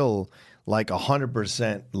his real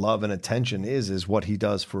 100% love and attention is what he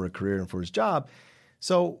does for a career and for his job.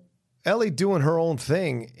 So Ellie doing her own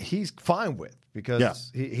thing, he's fine with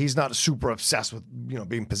because he's not super obsessed with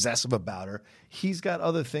being possessive about her. He's got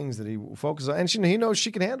other things that he focuses on, and he knows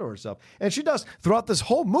she can handle herself, and she does throughout this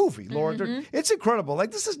whole movie. Laura Dern, it's incredible.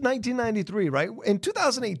 This is 1993, right? In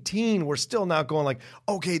 2018, we're still not going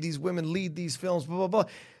okay, these women lead these films, blah blah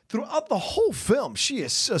blah. Throughout the whole film, she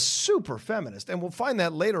is a super feminist, and we'll find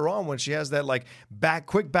that later on when she has that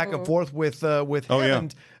quick back and forth with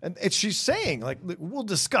Hammond, and she's saying we'll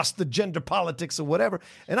discuss the gender politics or whatever.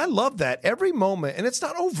 And I love that every moment, and it's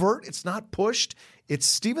not overt, it's not pushed. It's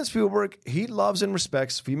Steven Spielberg. He loves and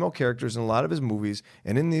respects female characters in a lot of his movies,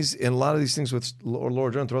 and in a lot of these things with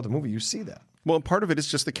Laura Dern throughout the movie, you see that. Well, part of it is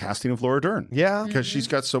just the casting of Laura Dern. Yeah. Because she's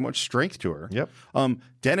got so much strength to her. Yep.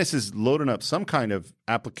 Dennis is loading up some kind of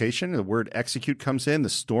application. The word execute comes in. The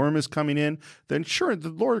storm is coming in. Then, sure, the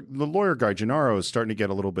lawyer guy, Gennaro, is starting to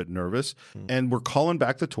get a little bit nervous. And we're calling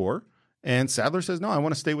back the tour. And Sadler says, no, I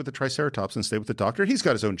want to stay with the Triceratops and stay with the doctor. He's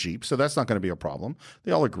got his own Jeep, so that's not going to be a problem.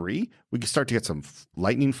 They all agree. We can start to get some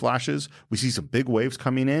lightning flashes. We see some big waves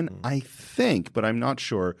coming in. I think, but I'm not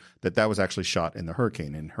sure that was actually shot in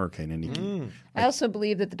Hurricane Iniki. I also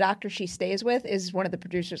believe that the doctor she stays with is one of the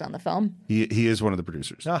producers on the film. He is one of the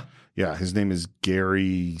producers. Yeah, his name is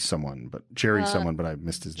Jerry someone, but I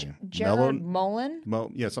missed his name. Gerard Mullen?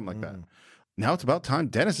 Yeah, something like that. Now it's about time.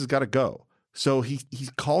 Dennis has got to go. So he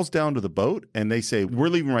calls down to the boat and they say, we're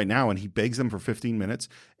leaving right now. And he begs them for 15 minutes.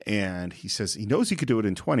 And he says he knows he could do it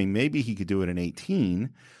in 20. Maybe he could do it in 18.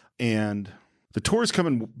 And the tour is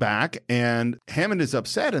coming back and Hammond is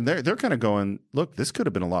upset. And they're kind of going, look, this could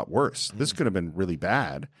have been a lot worse. This could have been really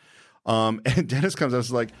bad. And Dennis comes up and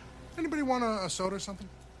is like, anybody want a soda or something?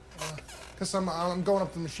 Because I'm going up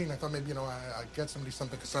to the machine. I thought maybe, I'd get somebody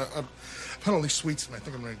something. Because I've had all these sweets and I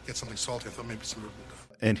think I'm going to get something salty. I thought maybe somebody would.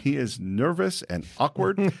 And he is nervous and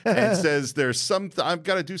awkward and says I've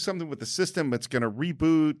got to do something with the system. It's going to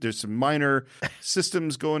reboot. There's some minor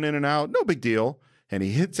systems going in and out. No big deal. And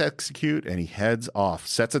he hits execute and he heads off,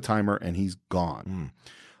 sets a timer, and he's gone.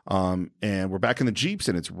 And we're back in the Jeeps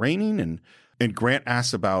and it's raining. And Grant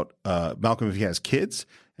asks about Malcolm if he has kids.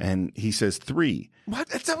 And he says 3. What?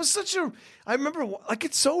 That was I remember,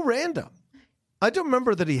 it's so random. I don't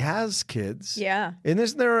remember that he has kids. Yeah. And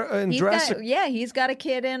isn't there in Jurassic? He's got a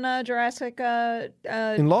kid in Jurassic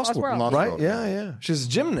In Lost World, right? World, Yeah. She's a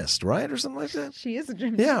gymnast, right? Or something like that? She is a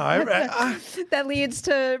gymnast. Yeah. That leads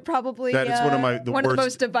to probably That is one of the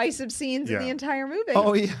most divisive scenes in the entire movie.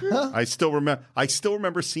 Oh, yeah. I still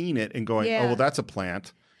remember seeing it and going, Yeah. oh, well, that's a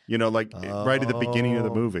plant. Right at the beginning of the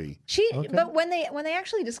movie. But when they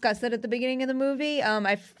actually discuss it at the beginning of the movie,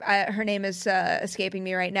 her name is escaping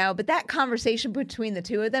me right now. But that conversation between the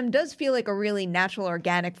two of them does feel like a really natural,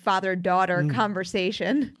 organic father-daughter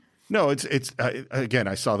conversation. No, it's again,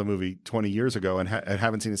 I saw the movie 20 years ago and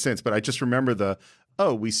haven't seen it since. But I just remember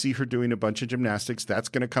we see her doing a bunch of gymnastics. That's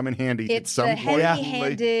going to come in handy at some point. It's a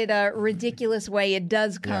heavy-handed, ridiculous way. It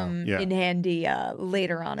does come in handy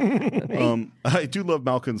later on in the movie. I do love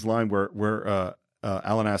Malcolm's line where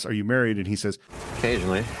Alan asks, "Are you married?" And he says,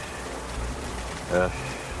 Occasionally.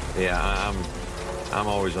 I'm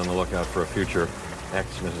always on the lookout for a future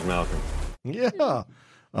ex-Mrs. Malcolm. Yeah.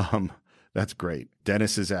 That's great.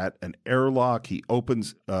 Dennis is at an airlock. He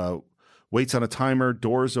opens, waits on a timer,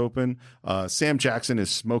 doors open. Sam Jackson is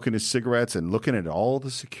smoking his cigarettes and looking at all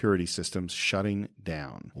the security systems shutting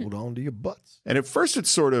down. Hold on to your butts. And at first it's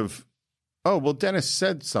sort of, oh, well, Dennis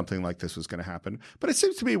said something like this was going to happen. But it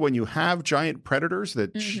seems to me when you have giant predators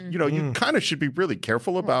that, you kind of should be really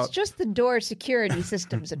careful about. It's just the door security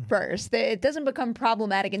systems at first. It doesn't become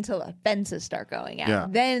problematic until the fences start going out. Yeah.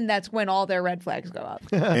 Then that's when all their red flags go up.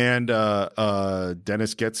 And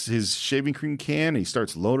Dennis gets his shaving cream can. He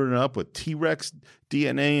starts loading it up with T-Rex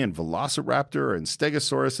DNA and Velociraptor and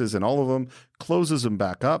Stegosauruses and all of them, closes them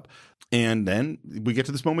back up. And then we get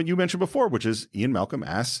to this moment you mentioned before, which is Ian Malcolm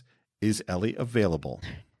asks, is Ellie available?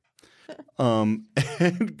 And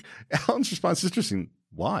Alan's response is interesting.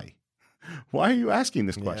 Why? Why are you asking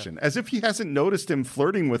this question? As if he hasn't noticed him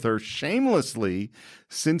flirting with her shamelessly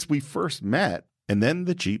since we first met. And then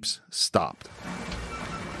the Jeeps stopped.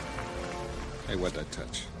 Hey, what'd that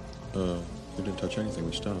touch? We didn't touch anything.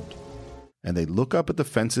 We stopped. And they look up at the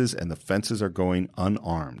fences, and the fences are going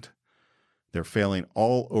unarmed. They're failing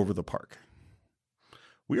all over the park.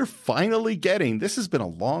 We are finally getting, this has been a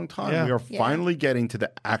long time. Yeah. We are finally getting to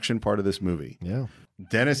the action part of this movie. Yeah.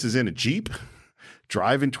 Dennis is in a Jeep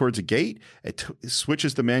driving towards a gate. It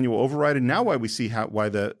switches the manual override. And now we see why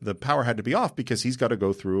the power had to be off, because he's got to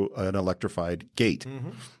go through an electrified gate.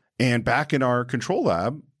 Mm-hmm. And back in our control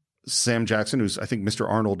lab, Sam Jackson, who's I think Mr.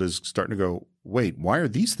 Arnold, is starting to go, wait, why are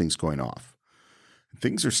these things going off?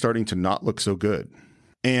 Things are starting to not look so good.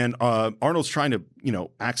 And Arnold's trying to,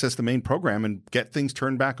 access the main program and get things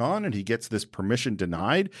turned back on. And he gets this permission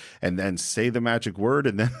denied and then say the magic word.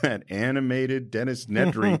 And then that animated Dennis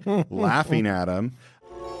Nedry laughing at him.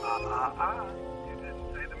 You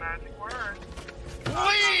didn't say the magic word.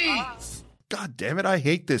 Please! God damn it. I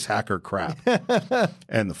hate this hacker crap.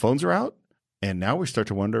 And the phones are out. And now we start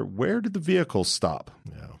to wonder, where did the vehicles stop?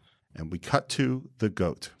 Yeah. And we cut to the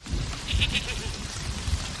goat.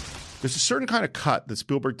 There's a certain kind of cut that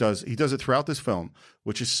Spielberg does. He does it throughout this film,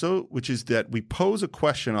 which is that we pose a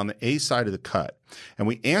question on the A side of the cut, and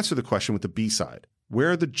we answer the question with the B side. Where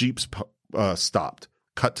are the Jeeps stopped?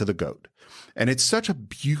 Cut to the goat. And it's such a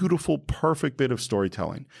beautiful, perfect bit of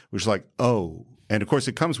storytelling, which is like, oh. And of course,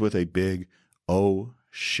 it comes with a big, oh,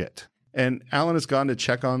 shit. And Alan has gone to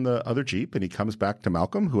check on the other Jeep, and he comes back to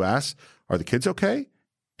Malcolm, who asks, are the kids okay?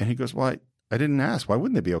 And he goes, well, I didn't ask. Why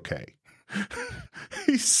wouldn't they be okay?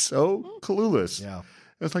 He's so clueless. Yeah.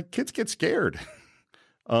 It's like kids get scared.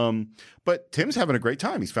 But Tim's having a great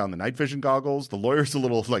time. He's found the night vision goggles. The lawyer's a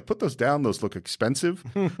little like, put those down. Those look expensive.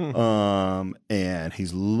 And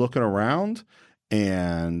he's looking around.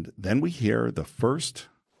 And then we hear the first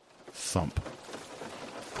thump.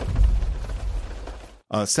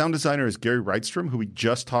 Sound designer is Gary Rydstrom, who we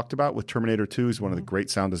just talked about with Terminator 2. He's one of the great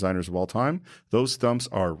sound designers of all time. Those thumps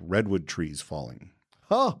are redwood trees falling.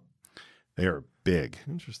 Oh. They are big.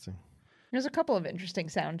 Interesting. There's a couple of interesting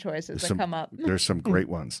sound choices that come up. There's some great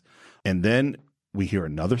ones. And then we hear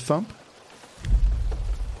another thump.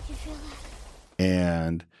 You feel that?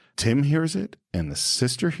 And Tim hears it, and the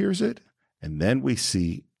sister hears it. And then we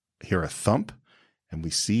hear a thump, and we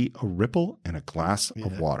see a ripple in a glass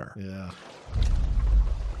of water. Yeah.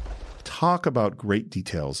 Talk about great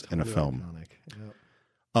details in a film. Iconic.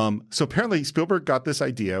 Yep. So apparently Spielberg got this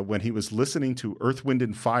idea when he was listening to Earth, Wind,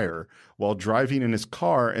 and Fire while driving in his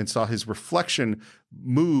car and saw his reflection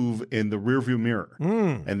move in the rearview mirror.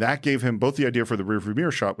 And that gave him both the idea for the rearview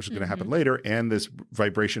mirror shot, which is going to happen later, and this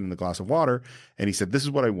vibration in the glass of water. And he said, this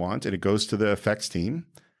is what I want. And it goes to the effects team.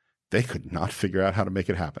 They could not figure out how to make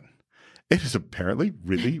it happen. It is apparently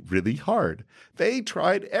really, really hard. They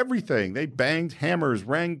tried everything. They banged hammers,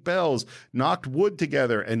 rang bells, knocked wood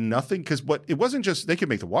together, and nothing. Because it wasn't just they could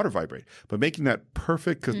make the water vibrate, but making that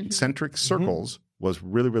perfect concentric circles was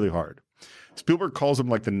really, really hard. Spielberg calls them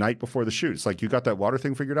like the night before the shoot. It's like, you got that water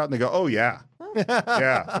thing figured out? And they go, oh, yeah.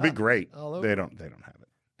 Yeah, it'll be great. They don't have it.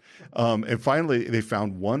 And finally, they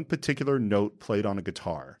found one particular note played on a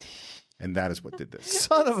guitar. And that is what did this.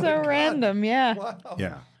 So random, yeah. Wow.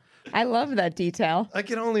 Yeah. I love that detail. I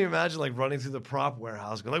can only imagine like running through the prop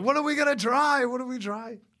warehouse, going like, "What are we gonna try? What do we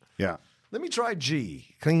try? Yeah. Let me try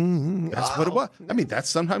G." Cling. That's what it was. I mean, that's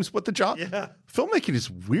sometimes what the job. Yeah. Filmmaking is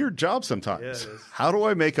a weird job sometimes. Yeah, it is. How do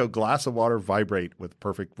I make a glass of water vibrate with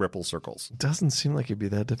perfect ripple circles? Doesn't seem like it'd be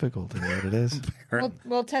that difficult, and yet it is.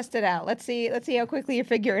 We'll test it out. Let's see how quickly you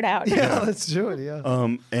figure it out. Yeah, let's do it. Yeah.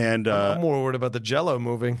 And I'm more worried about the Jello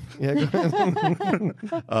moving. Yeah. Go ahead.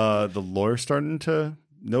 The lawyer's starting to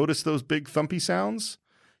notice those big thumpy sounds.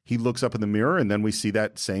 He looks up in the mirror, and then we see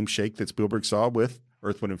that same shake that Spielberg saw with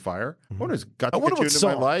Earth, Wind, and Fire. What has got to get you into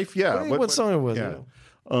my life? Yeah. What song it was? Yeah.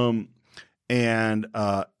 And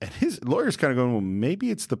his lawyer's kind of going, well,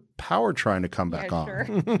 maybe it's the power trying to come back on.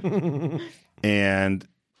 Sure. And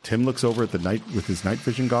Tim looks over at the night with his night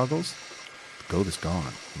vision goggles. The goat is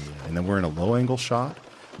gone. Yeah. And then we're in a low angle shot.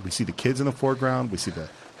 We see the kids in the foreground. We see the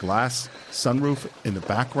glass sunroof in the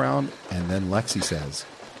background. And then Lexi says,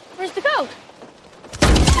 Where's the goat?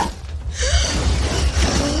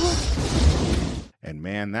 and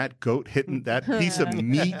man, that goat hitting that piece of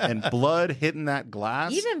meat and blood hitting that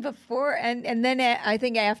glass. Even before, and then I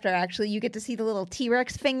think after, actually, you get to see the little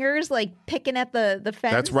T-Rex fingers like picking at the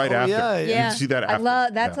fence. That's right after. Yeah. You see that after. I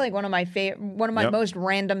love that's like one of my most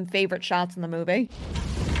random favorite shots in the movie.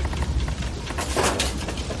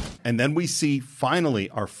 And then we see finally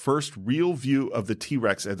our first real view of the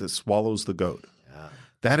T-Rex as it swallows the goat. Yeah.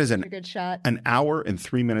 That is a good shot. An hour and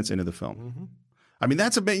 3 minutes into the film. Mm-hmm. I mean,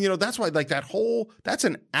 that's that's why like that's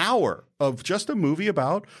an hour of just a movie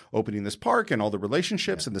about opening this park and all the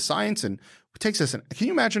relationships and the science. And it takes us, can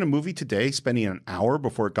you imagine a movie today spending an hour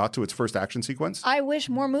before it got to its first action sequence? I wish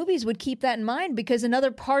more movies would keep that in mind, because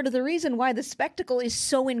another part of the reason why the spectacle is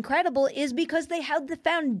so incredible is because they had the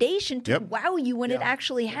foundation to wow you when it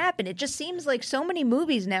actually happened. It just seems like so many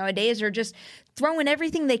movies nowadays are just throwing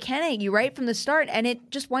everything they can at you right from the start, and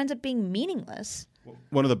it just winds up being meaningless.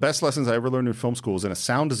 One of the best lessons I ever learned in film school was in a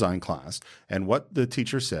sound design class. And what the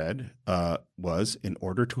teacher said was, in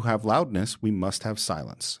order to have loudness, we must have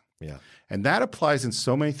silence. Yeah. And that applies in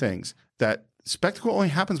so many things, that spectacle only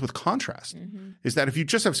happens with contrast. Mm-hmm. Is that if you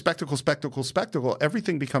just have spectacle,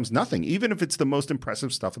 everything becomes nothing, even if it's the most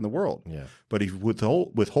impressive stuff in the world. Yeah. But if you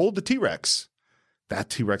withhold the T-Rex,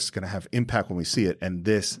 that T-Rex is going to have impact when we see it. And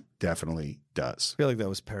this definitely does. I feel like that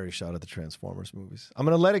was Perry's shot at the Transformers movies. I'm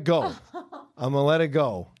going to let it go. I'm going to let it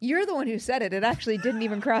go. You're the one who said it. It actually didn't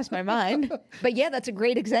even cross my mind. But yeah, that's a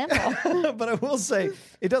great example. But I will say,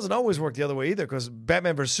 it doesn't always work the other way either, because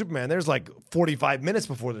Batman vs. Superman, there's like 45 minutes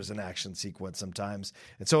before there's an action sequence sometimes.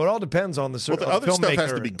 And so it all depends on the filmmaker. Well, the other stuff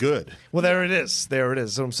has to be good. Well, there it is.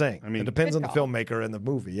 That's what I'm saying. I mean, it depends on the filmmaker and the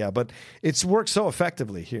movie. Yeah, but it's worked so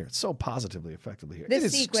effectively here. It's so positively effectively here.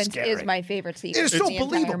 This sequence is my favorite sequence in the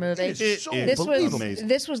entire movie.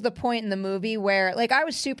 This was the point in the movie where, like, I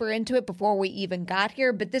was super into it before we even got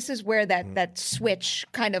here, but this is where that switch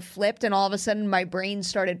kind of flipped, and all of a sudden my brain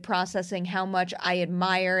started processing how much I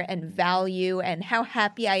admire and value and how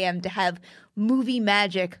happy I am to have movie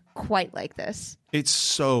magic quite like this. It's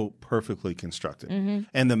so perfectly constructed. Mm-hmm.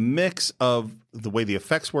 And the mix of the way the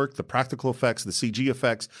effects work, the practical effects, the CG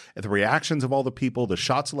effects, the reactions of all the people, the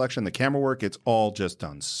shot selection, the camera work, it's all just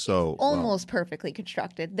done so almost perfectly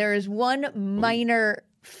constructed. There is one minor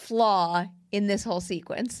flaw in this whole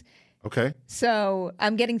sequence. Okay. So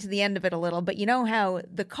I'm getting to the end of it a little, but you know how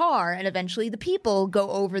the car and eventually the people go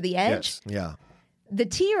over the edge? Yes. Yeah. The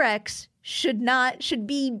T-Rex should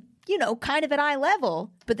be, kind of at eye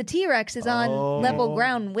level, but the T-Rex is on level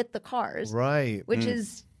ground with the cars. Right. Which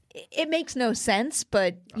is, it makes no sense,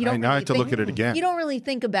 but you don't now I have to look at it again. You don't really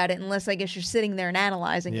think about it unless I guess you're sitting there and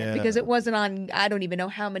analyzing it, because it wasn't on, I don't even know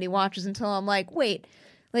how many watches until I'm like, wait,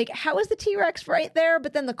 like how is the T-Rex right there,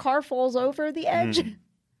 but then the car falls over the edge?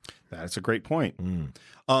 That's a great point.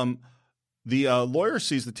 The lawyer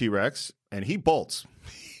sees the T-Rex and he bolts.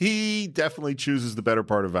 He definitely chooses the better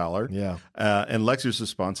part of valor. Yeah. And Lexi's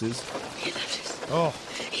response is, He left us. Oh.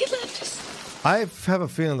 He left us. I have a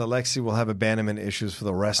feeling that Lexi will have abandonment issues for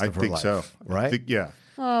the rest of her life. I think so. Right? Yeah.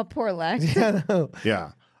 Oh, poor Lex. Yeah. No.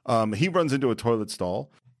 Yeah. He runs into a toilet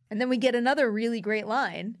stall. And then we get another really great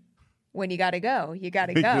line. when you got to go, you got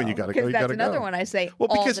to When go. you gotta go, Because you that's gotta another go. one I say Well,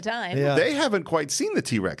 all because the time. they haven't quite seen the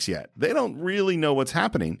T-Rex yet. They don't really know what's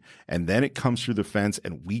happening. And then it comes through the fence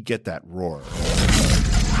and we get that roar.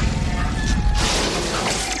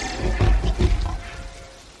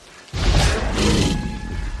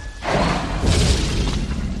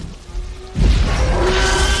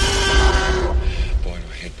 Boy, do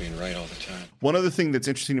I hate being right all the time. One other thing that's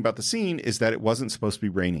interesting about the scene is that it wasn't supposed to be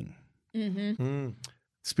raining. Mm-hmm.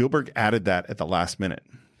 Spielberg added that at the last minute.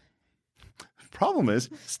 Problem is,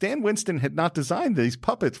 Stan Winston had not designed these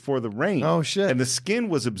puppets for the rain. Oh, shit. And the skin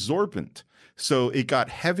was absorbent. So it got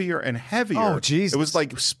heavier and heavier. Oh, Jesus. It was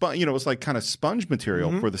like, it was like kind of sponge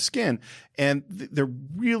material for the skin. And they're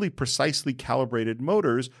really precisely calibrated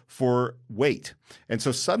motors for weight. And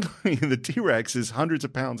so suddenly the T-Rex is hundreds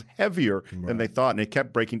of pounds heavier than they thought. And it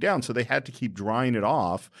kept breaking down. So they had to keep drying it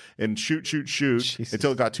off and shoot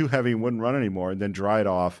until it got too heavy and wouldn't run anymore. And then dry it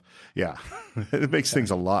off. Yeah. It makes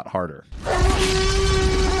things a lot harder.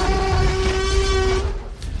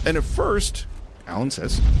 And at first, Alan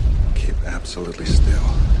says, keep absolutely still.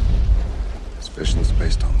 This vision's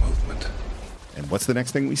based on movement. And what's the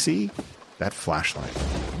next thing we see? That flashlight.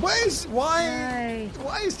 Why is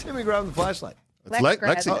Timmy grabbing the flashlight?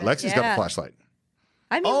 Lexi's got the flashlight.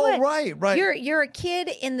 I mean, right. You're a kid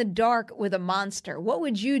in the dark with a monster. What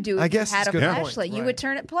would you do if you had a flashlight? You would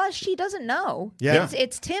turn it. Plus, she doesn't know. Yeah.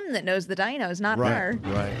 It's Tim that knows the dinos, not her.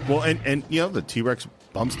 Right. Well, and the T-Rex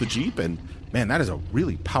bumps the Jeep, and man, that is a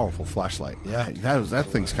really powerful flashlight. Yeah. That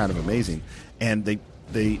thing's kind of amazing. And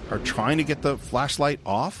they are trying to get the flashlight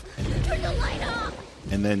off. Turn the light off.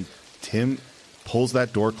 And then Tim pulls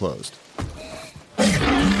that door closed.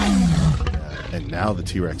 And now the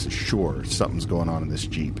T-Rex is sure something's going on in this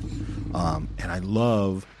Jeep. And I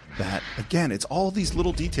love that, again, it's all these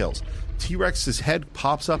little details. T-Rex's head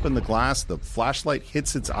pops up in the glass, the flashlight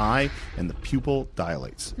hits its eye, and the pupil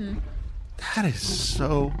dilates. That is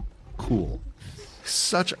so cool.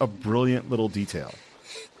 Such a brilliant little detail.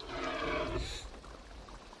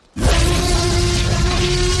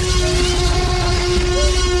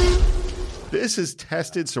 This has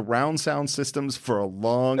tested surround sound systems for a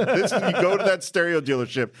long. You go to that stereo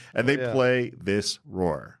dealership and they play this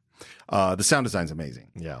roar. The sound design's amazing.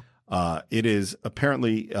 Yeah. It is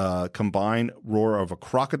apparently a combined roar of a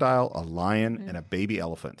crocodile, a lion, and a baby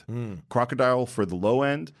elephant. Crocodile for the low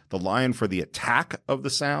end, the lion for the attack of the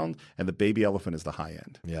sound, and the baby elephant is the high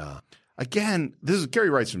end. Yeah. Again, this is Gary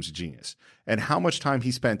Wrightstrom's a genius. And how much time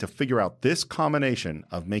he spent to figure out this combination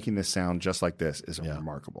of making this sound just like this is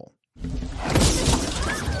remarkable.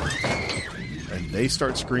 And they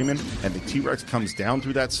start screaming, and the T-Rex comes down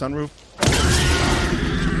through that sunroof.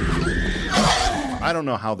 I don't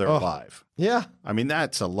know how they're alive. Yeah. I mean,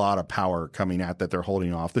 that's a lot of power coming at that they're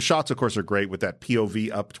holding off. The shots, of course, are great with that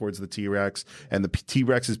POV up towards the T-Rex and the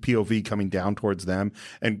T-Rex's POV coming down towards them.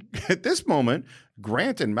 And at this moment,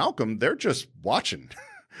 Grant and Malcolm, they're just watching,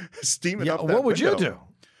 steaming up that What would window. you do?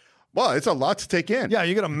 Well, it's a lot to take in. Yeah,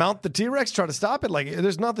 you're going to mount the T-Rex, try to stop it? Like,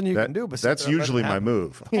 there's nothing you can do. But That's usually my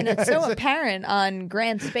move. And it's so apparent on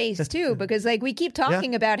Grant's face too, because like we keep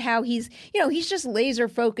talking about how he's just laser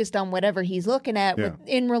focused on whatever he's looking at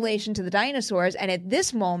in relation to the dinosaurs. And at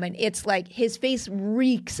this moment, it's like his face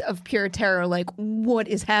reeks of pure terror. Like, what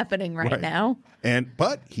is happening right now?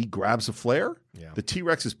 But he grabs a flare. The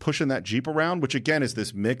T-Rex is pushing that Jeep around, which again is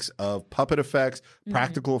this mix of puppet effects,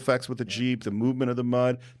 practical effects with the Jeep, the movement of the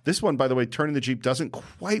mud. This one, by the way, turning the Jeep doesn't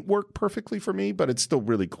quite work perfectly for me, but it's still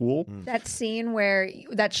really cool. That scene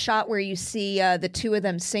that shot where you see the two of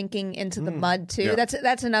them sinking into the mud too. Yeah.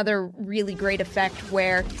 That's another really great effect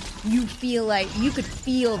where you feel like you could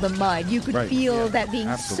feel the mud. You could feel that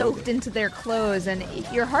being soaked into their clothes, and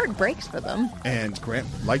your heart breaks for them. And Grant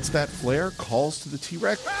lights that flare, calls to the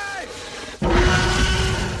T-Rex.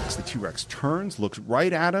 The T-Rex turns, looks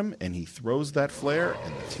right at him, and he throws that flare,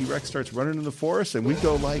 and the T-Rex starts running in the forest, and we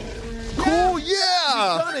go like, cool,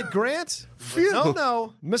 You've done it, Grant.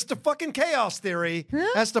 No. Mr. fucking Chaos Theory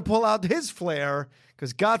has to pull out his flare,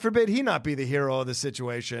 because God forbid he not be the hero of the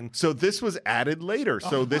situation. So this was added later.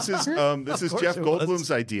 So this is Jeff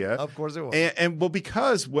Goldblum's idea. Of course it was. And well,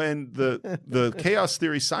 because when the Chaos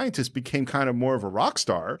Theory scientist became kind of more of a rock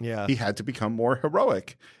star, he had to become more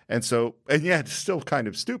heroic. And so, it's still kind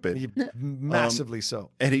of stupid. Massively so.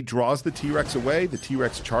 And he draws the T-Rex away. The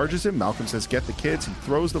T-Rex charges him. Malcolm says, get the kids. He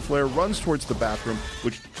throws the flare, runs towards the bathroom,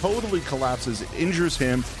 which totally collapses, injures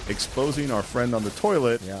him, exposing our friend on the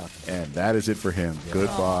toilet. Yeah. And that is it for him. Yeah.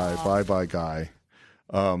 Goodbye. Bye-bye, guy.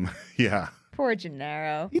 Poor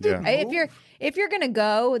Gennaro. Yeah. If you're gonna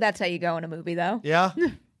go, that's how you go in a movie, though. Yeah.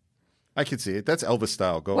 I can see it. That's Elvis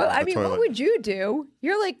style. Go Well, on I the mean, toilet. what would you do?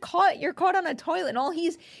 You're like caught. You're caught on a toilet, and all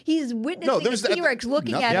he's witnessing there's a T-Rex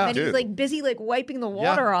looking at him, and he's like busy like wiping the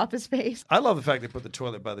water off his face. I love the fact they put the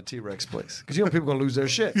toilet by the T-Rex place because people are going to lose their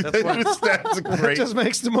shit. That's why That's a that great. just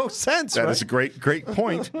makes the most sense. That right? is a great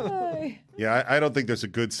point. Yeah, I don't think there's a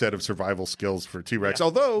good set of survival skills for T-Rex.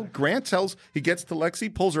 Although Grant he gets to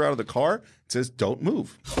Lexi, pulls her out of the car, says, "Don't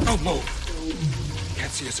move." Don't move.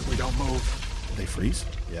 Can't see us if we don't move. They freeze.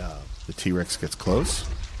 Yeah. The T-Rex gets close,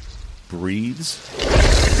 breathes,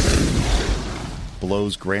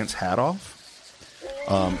 blows Grant's hat off,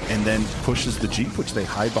 and then pushes the Jeep, which they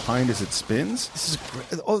hide behind as it spins. This is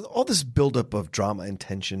great. All this buildup of drama and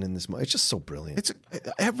tension in this movie. It's just so brilliant.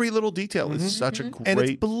 It's every little detail is such a great, and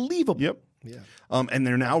it's believable. Yep. Yeah. And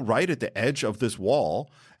they're now right at the edge of this wall.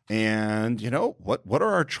 And what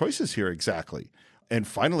are our choices here exactly? And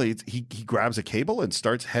finally, he grabs a cable and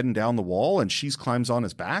starts heading down the wall, and she climbs on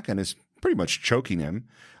his back and is pretty much choking him.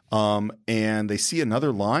 And they see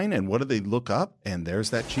another line, and what do they look up? And there's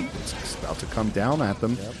that Jeep. It's about to come down at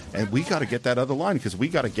them. Yep. And we got to get that other line because we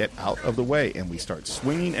got to get out of the way. And we start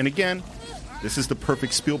swinging. And again, this is the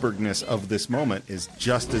perfect Spielbergness of this moment, is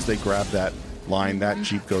just as they grab that line, that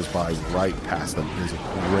Jeep goes by right past them. It is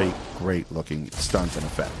a great looking stunt and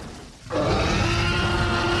effect.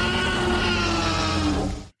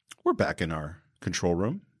 We're back in our control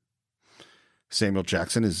room. Samuel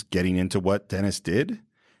Jackson is getting into what Dennis did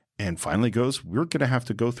and finally goes, we're going to have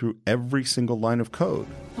to go through every single line of code.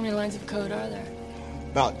 How many lines of code are there?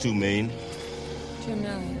 About 2 million. 2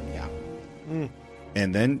 million. Yeah.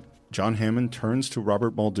 And then John Hammond turns to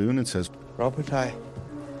Robert Muldoon and says, Robert, I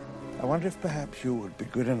wonder if perhaps you would be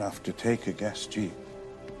good enough to take a gas jeep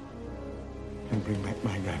and bring back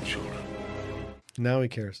my grandchildren. Now he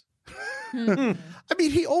cares. I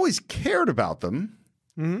mean, he always cared about them,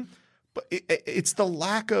 but it's the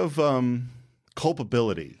lack of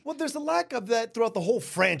culpability. Well, there's a lack of that throughout the whole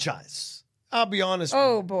franchise. I'll be honest.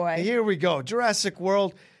 Oh, boy. Here we go. Jurassic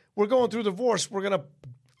World. We're going through divorce. We're going to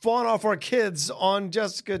fawn off our kids on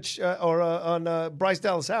on Bryce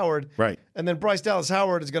Dallas Howard. Right. And then Bryce Dallas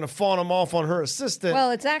Howard is going to fawn them off on her assistant. Well,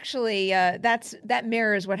 it's actually that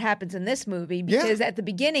mirrors what happens in this movie because at the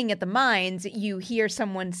beginning at the mines, you hear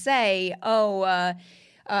someone say,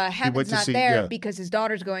 Hammond's not there because his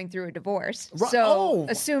daughter's going through a divorce. So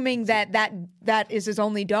assuming that is his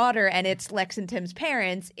only daughter and it's Lex and Tim's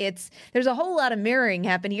parents, there's a whole lot of mirroring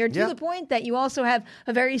happening here to the point that you also have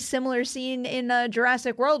a very similar scene in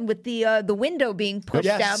Jurassic World with the window being pushed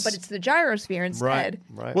down, but it's the gyrosphere instead.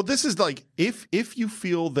 Right. Well, this is like if you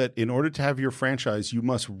feel that in order to have your franchise, you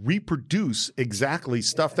must reproduce exactly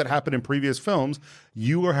stuff that happened in previous films,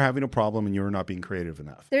 you are having a problem and you're not being creative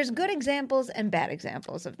enough. There's good examples and bad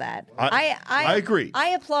examples of that. I agree. I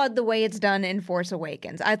applaud the way it's done in Force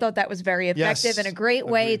Awakens. I thought that was very effective and a great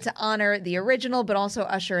way to honor the original, but also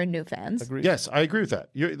usher in new fans. Agreed. Yes, I agree with that.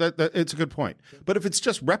 It's a good point. But if it's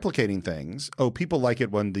just replicating things, people like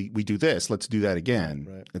it when we do this, let's do that again.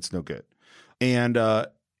 Right. It's no good. And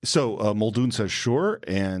so Muldoon says sure,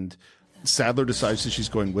 and Sadler decides that she's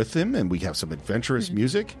going with him, and we have some adventurous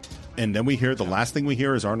music. And then the last thing we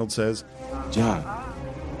hear is Arnold says, John,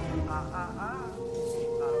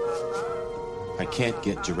 I can't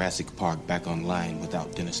get Jurassic Park back online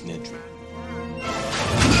without Dennis Nedry.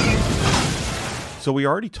 So we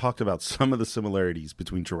already talked about some of the similarities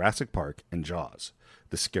between Jurassic Park and Jaws.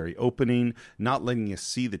 The scary opening, not letting you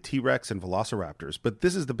see the T-Rex and velociraptors, but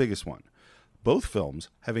this is the biggest one. Both films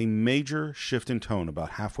have a major shift in tone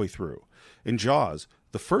about halfway through. In Jaws,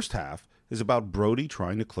 the first half is about Brody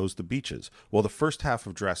trying to close the beaches, while the first half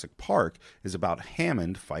of Jurassic Park is about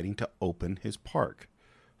Hammond fighting to open his park.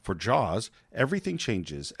 For Jaws, everything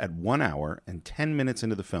changes at 1 hour and 10 minutes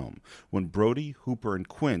into the film, when Brody, Hooper, and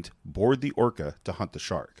Quint board the orca to hunt the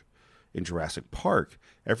shark. In Jurassic Park,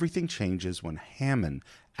 everything changes when Hammond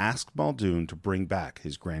asks Muldoon to bring back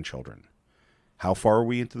his grandchildren. How far are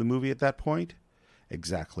we into the movie at that point?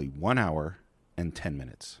 Exactly 1 hour and 10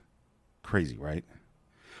 minutes. Crazy, right?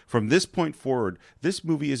 From this point forward, this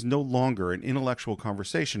movie is no longer an intellectual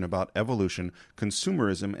conversation about evolution,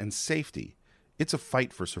 consumerism, and safety. It's a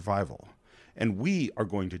fight for survival. And we are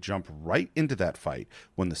going to jump right into that fight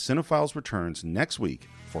when the Cinephiles returns next week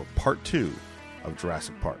for part 2 of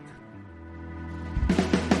Jurassic Park.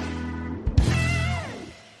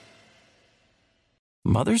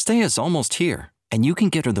 Mother's Day is almost here, and you can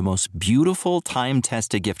get her the most beautiful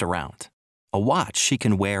time-tested gift around. A watch she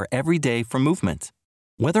can wear every day from Movement.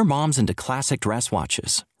 Whether mom's into classic dress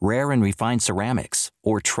watches, rare and refined ceramics,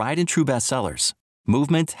 or tried and true bestsellers,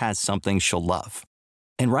 Movement has something she'll love.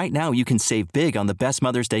 And right now, you can save big on the best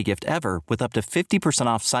Mother's Day gift ever with up to 50%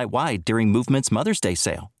 off site-wide during Movement's Mother's Day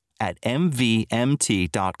sale at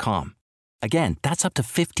MVMT.com. Again, that's up to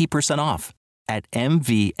 50% off at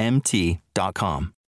MVMT.com.